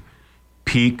or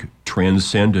peak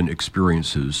transcendent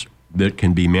experiences that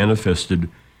can be manifested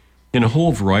in a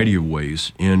whole variety of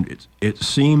ways. And it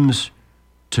seems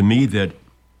to me that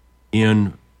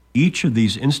in each of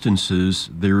these instances,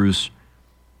 there is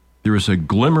a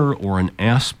glimmer or an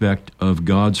aspect of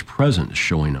God's presence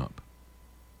showing up.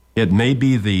 It may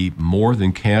be the more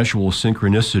than casual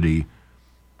synchronicity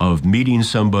of meeting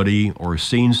somebody or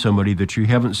seeing somebody that you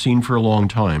haven't seen for a long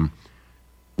time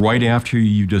right after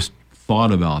you just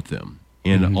thought about them,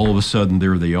 and mm-hmm. all of a sudden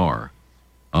there they are.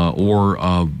 Or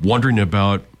wondering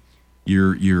about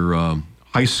your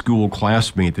high school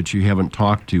classmate that you haven't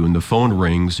talked to, and the phone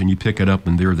rings and you pick it up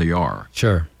and there they are.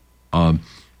 Sure.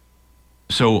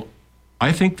 So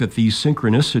I think that these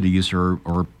synchronicities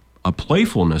are a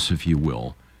playfulness, if you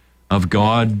will, of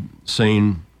God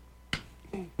saying,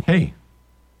 hey.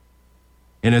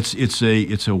 And it's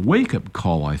a wake-up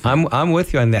call, I think. I'm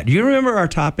with you on that. Do you remember our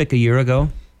topic a year ago?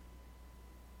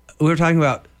 We were talking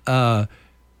about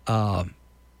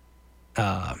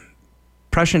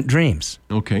prescient dreams.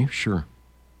 Okay, sure.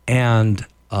 And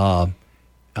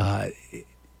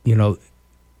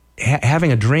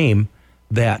having a dream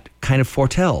that kind of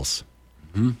foretells.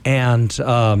 Mm-hmm. And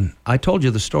I told you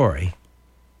the story.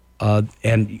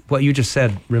 And what you just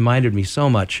said reminded me so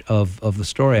much of the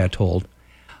story I told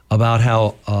about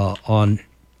how on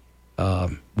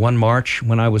one March,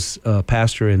 when I was a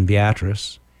pastor in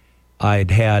Beatrice,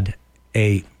 I'd had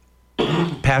a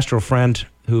pastoral friend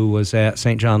who was at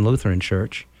St. John Lutheran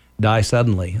Church die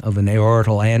suddenly of an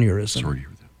aortal aneurysm. Sorry to hear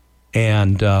that.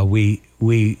 And we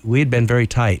had been very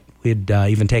tight. We'd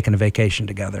even taken a vacation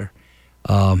together.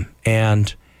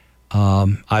 And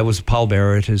I was a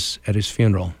pallbearer at his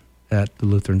funeral at the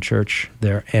Lutheran Church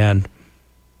there. And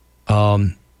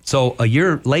so a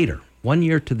year later, 1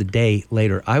 year to the day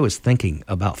later, I was thinking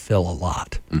about Phil a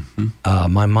lot.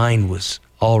 Mm-hmm. My mind was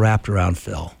all wrapped around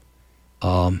Phil.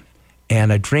 And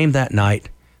I dreamed that night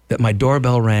that my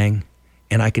doorbell rang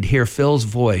and I could hear Phil's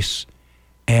voice,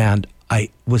 and I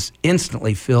was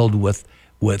instantly filled with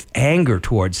anger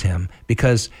towards him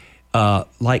because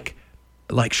like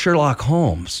Sherlock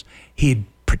Holmes, he'd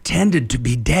pretended to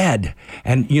be dead.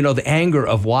 And, the anger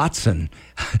of Watson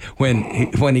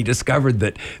when he discovered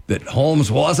that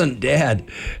Holmes wasn't dead.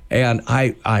 And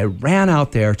I ran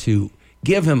out there to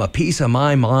give him a piece of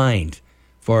my mind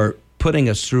for putting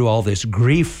us through all this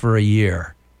grief for a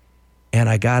year. And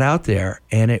I got out there,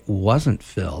 and it wasn't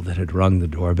Phil that had rung the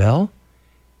doorbell.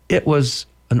 It was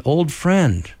an old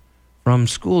friend from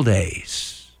school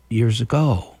days years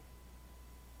ago.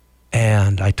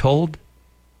 And I told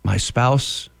my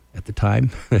spouse at the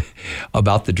time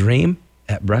about the dream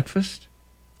at breakfast.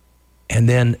 And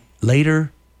then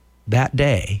later that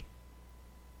day,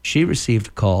 she received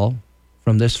a call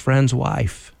from this friend's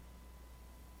wife,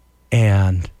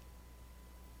 and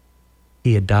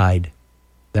he had died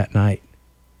that night.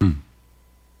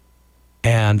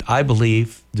 And I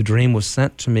believe the dream was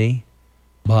sent to me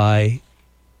by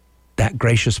that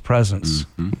gracious presence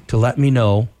to let me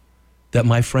know that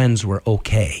my friends were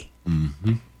okay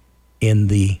in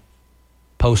the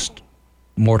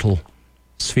post-mortal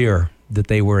sphere that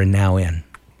they were now in.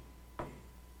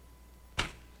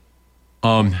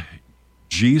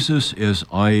 Jesus, as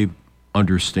I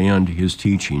understand his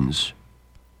teachings,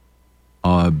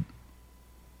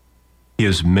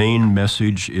 his main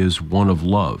message is one of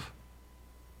love.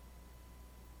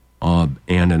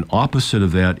 And an opposite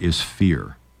of that is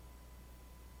fear.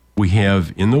 We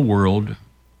have in the world,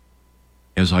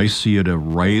 as I see it, a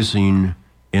rising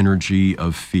energy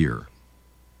of fear,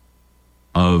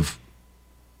 of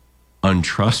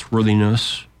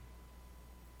untrustworthiness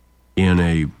in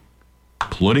a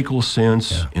political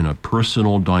sense, in a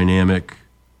personal dynamic.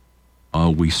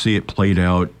 We see it played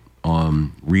out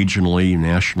regionally,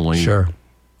 nationally. Sure.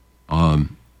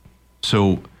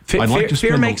 So I'd like to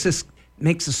fear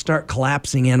makes us start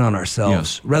collapsing in on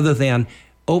ourselves, Yes. rather than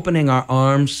opening our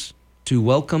arms to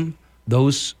welcome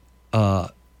those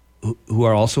who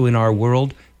are also in our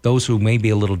world, those who may be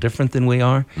a little different than we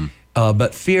are.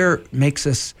 But fear makes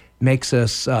us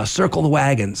circle the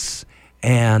wagons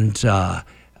and try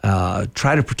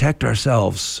to protect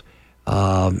ourselves,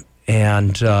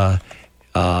 and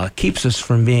keeps us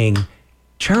from being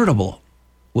charitable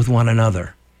with one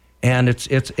another. And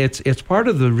it's part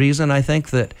of the reason I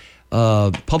think that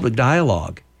public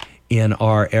dialogue in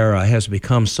our era has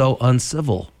become so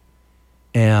uncivil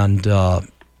and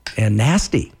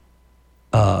nasty,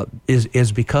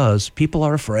 is because people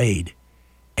are afraid,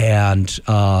 and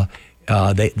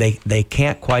they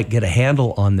can't quite get a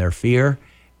handle on their fear,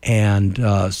 and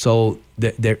so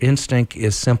their instinct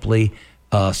is simply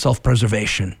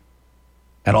self-preservation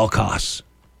at all costs.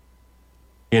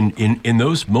 In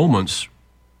those moments,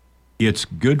 it's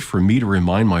good for me to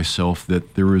remind myself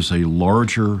that there is a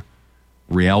larger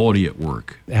reality at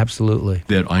work. Absolutely.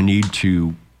 That I need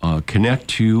to connect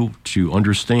to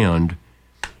understand,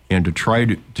 and to try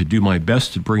to do my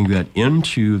best to bring that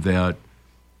into that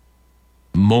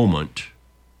moment,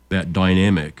 that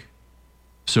dynamic,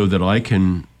 so that I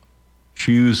can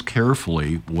choose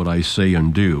carefully what I say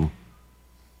and do.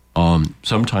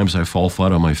 Sometimes I fall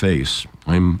flat on my face.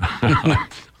 I'm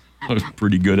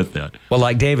pretty good at that. Well,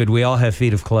 like David, we all have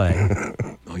feet of clay.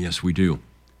 Oh, yes, we do.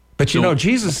 But So-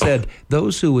 Jesus said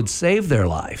those who would save their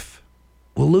life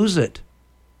will lose it.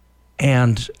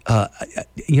 And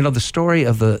the story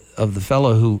of the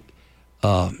fellow who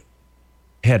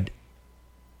had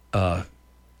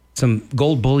some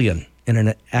gold bullion in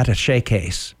an attaché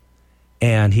case,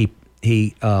 and he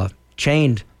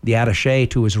chained the attaché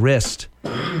to his wrist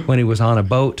when he was on a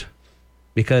boat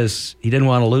because he didn't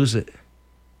want to lose it.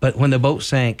 But when the boat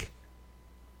sank,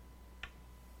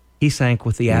 he sank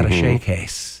with the attaché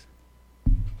case.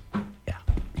 Yeah.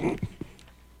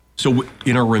 So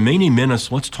in our remaining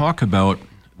minutes, let's talk about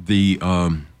the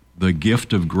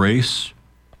gift of grace,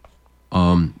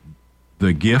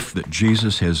 the gift that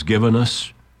Jesus has given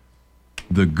us,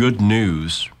 the good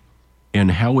news,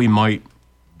 and how we might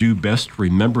do best to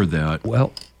remember that.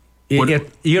 Well,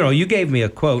 you gave me a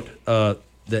quote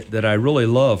that I really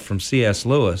love from C.S.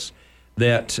 Lewis,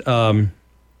 that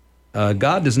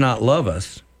God does not love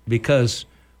us because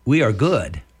we are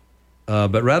good,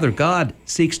 but rather God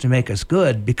seeks to make us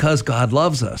good because God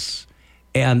loves us.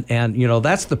 And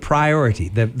that's the priority.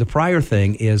 The prior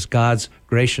thing is God's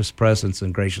gracious presence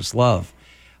and gracious love.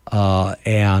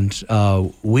 And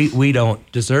we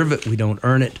don't deserve it, we don't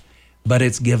earn it, but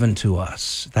it's given to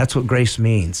us. That's what grace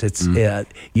means. It's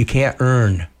you can't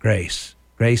earn grace.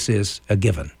 Grace is a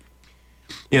given.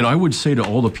 And I would say to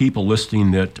all the people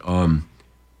listening that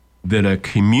that a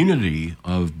community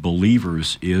of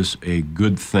believers is a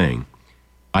good thing.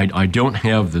 I don't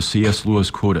have the C.S. Lewis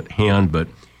quote at hand, but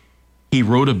he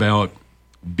wrote about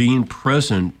being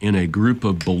present in a group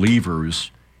of believers,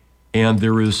 and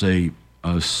there is a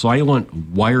silent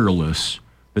wireless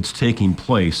that's taking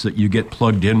place that you get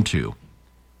plugged into.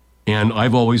 And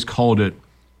I've always called it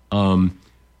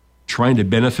trying to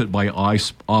benefit by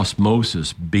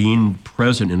osmosis, being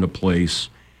present in a place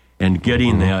and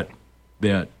getting that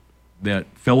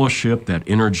fellowship, that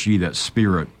energy, that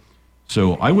spirit.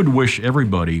 So I would wish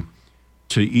everybody,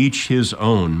 to each his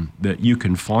own, that you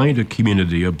can find a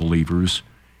community of believers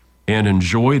and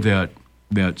enjoy that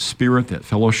spirit, that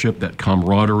fellowship, that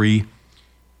camaraderie.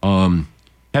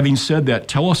 Having said that,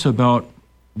 tell us about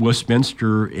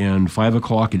Westminster and 5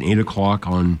 o'clock and 8 o'clock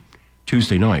on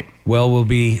Tuesday night? Well, we'll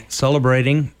be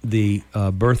celebrating the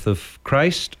birth of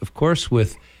Christ, of course,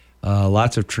 with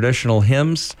lots of traditional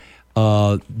hymns.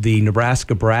 The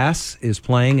Nebraska Brass is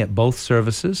playing at both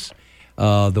services.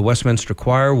 The Westminster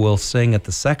Choir will sing at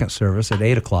the second service at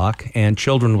 8 o'clock, and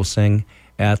children will sing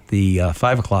at the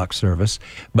 5 o'clock service.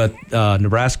 But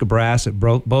Nebraska Brass at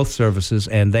both services,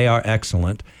 and they are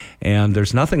excellent. And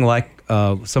there's nothing like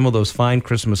some of those fine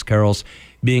Christmas carols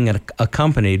being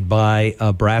accompanied by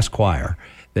a brass choir.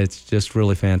 That's just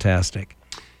really fantastic.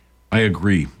 I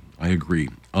agree.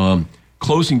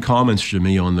 Closing comments,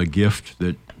 Jimmy, on the gift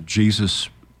that Jesus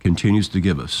continues to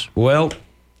give us. Well,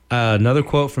 another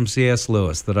quote from C.S.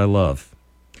 Lewis that I love.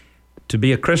 To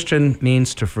be a Christian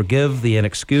means to forgive the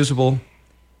inexcusable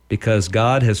because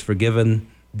God has forgiven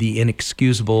the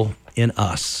inexcusable in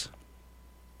us.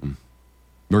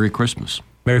 Merry Christmas.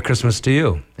 Merry Christmas to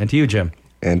you, and to you, Jim.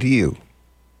 And to you.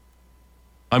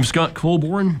 I'm Scott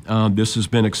Colborn. This has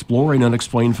been Exploring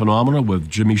Unexplained Phenomena with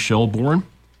Jimmy Shelbourne.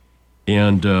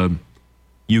 And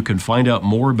you can find out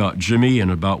more about Jimmy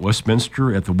and about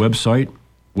Westminster at the website,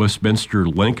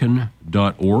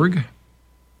 westminsterlincoln.org.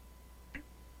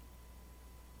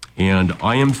 And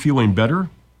I am feeling better,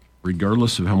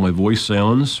 regardless of how my voice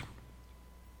sounds,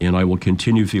 and I will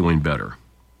continue feeling better.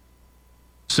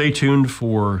 Stay tuned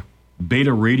for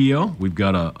Beta Radio. We've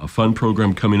got a fun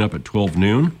program coming up at 12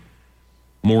 noon.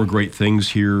 More great things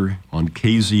here on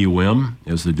KZUM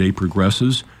as the day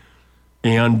progresses.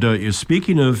 And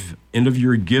speaking of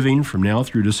end-of-year giving from now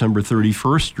through December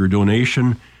 31st, your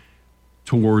donation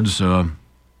towards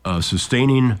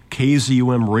sustaining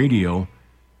KZUM radio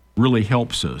really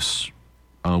helps us.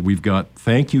 We've got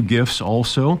thank you gifts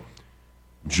also,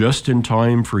 just in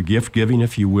time for gift giving,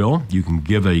 if you will. You can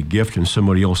give a gift in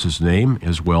somebody else's name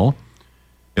as well.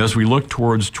 As we look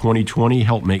towards 2020,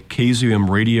 help make KZUM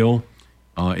radio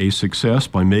a success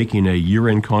by making a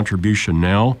year-end contribution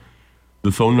now.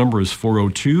 The phone number is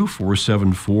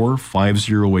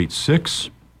 402-474-5086,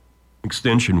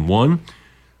 extension 1,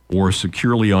 or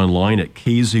securely online at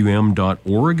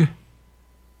kzum.org.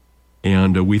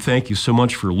 And we thank you so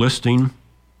much for listening.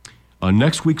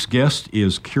 Next week's guest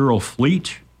is Carol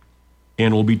Fleet,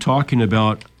 and we'll be talking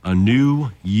about a new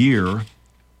year,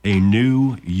 a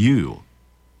new you.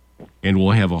 And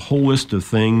we'll have a whole list of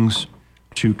things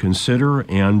to consider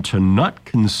and to not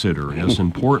consider, as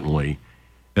importantly,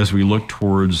 as we look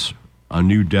towards a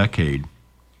new decade.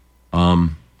 A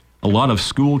lot of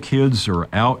school kids are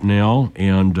out now,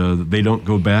 and they don't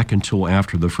go back until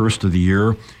after the first of the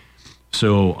year.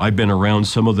 So I've been around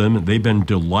some of them. They've been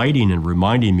delighting and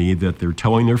reminding me that they're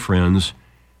telling their friends,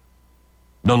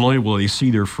 not only will they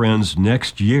see their friends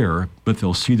next year, but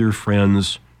they'll see their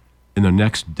friends in the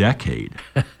next decade.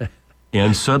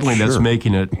 And suddenly that's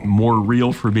making it more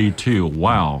real for me too.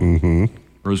 Wow. Mm-hmm.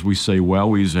 Or as we say,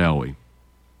 wowie zowie.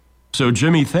 So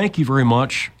Jimmy, thank you very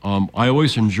much. I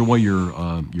always enjoy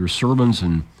your sermons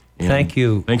and thank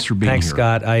you. Thanks for being here. Thanks,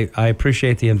 Scott. I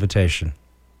appreciate the invitation.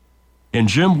 And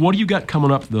Jim, what do you got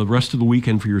coming up the rest of the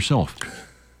weekend for yourself?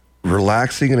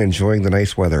 Relaxing and enjoying the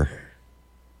nice weather.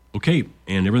 Okay,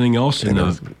 and everything else in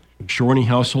the Shorney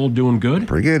household doing good?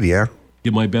 Pretty good, yeah.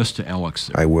 Give my best to Alex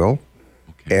there. I will.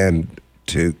 Okay. And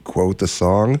to quote the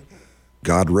song,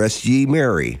 God rest ye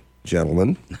merry,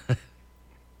 gentlemen.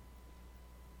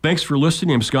 Thanks for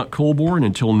listening. I'm Scott Colborn.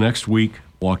 Until next week,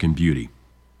 walk in beauty.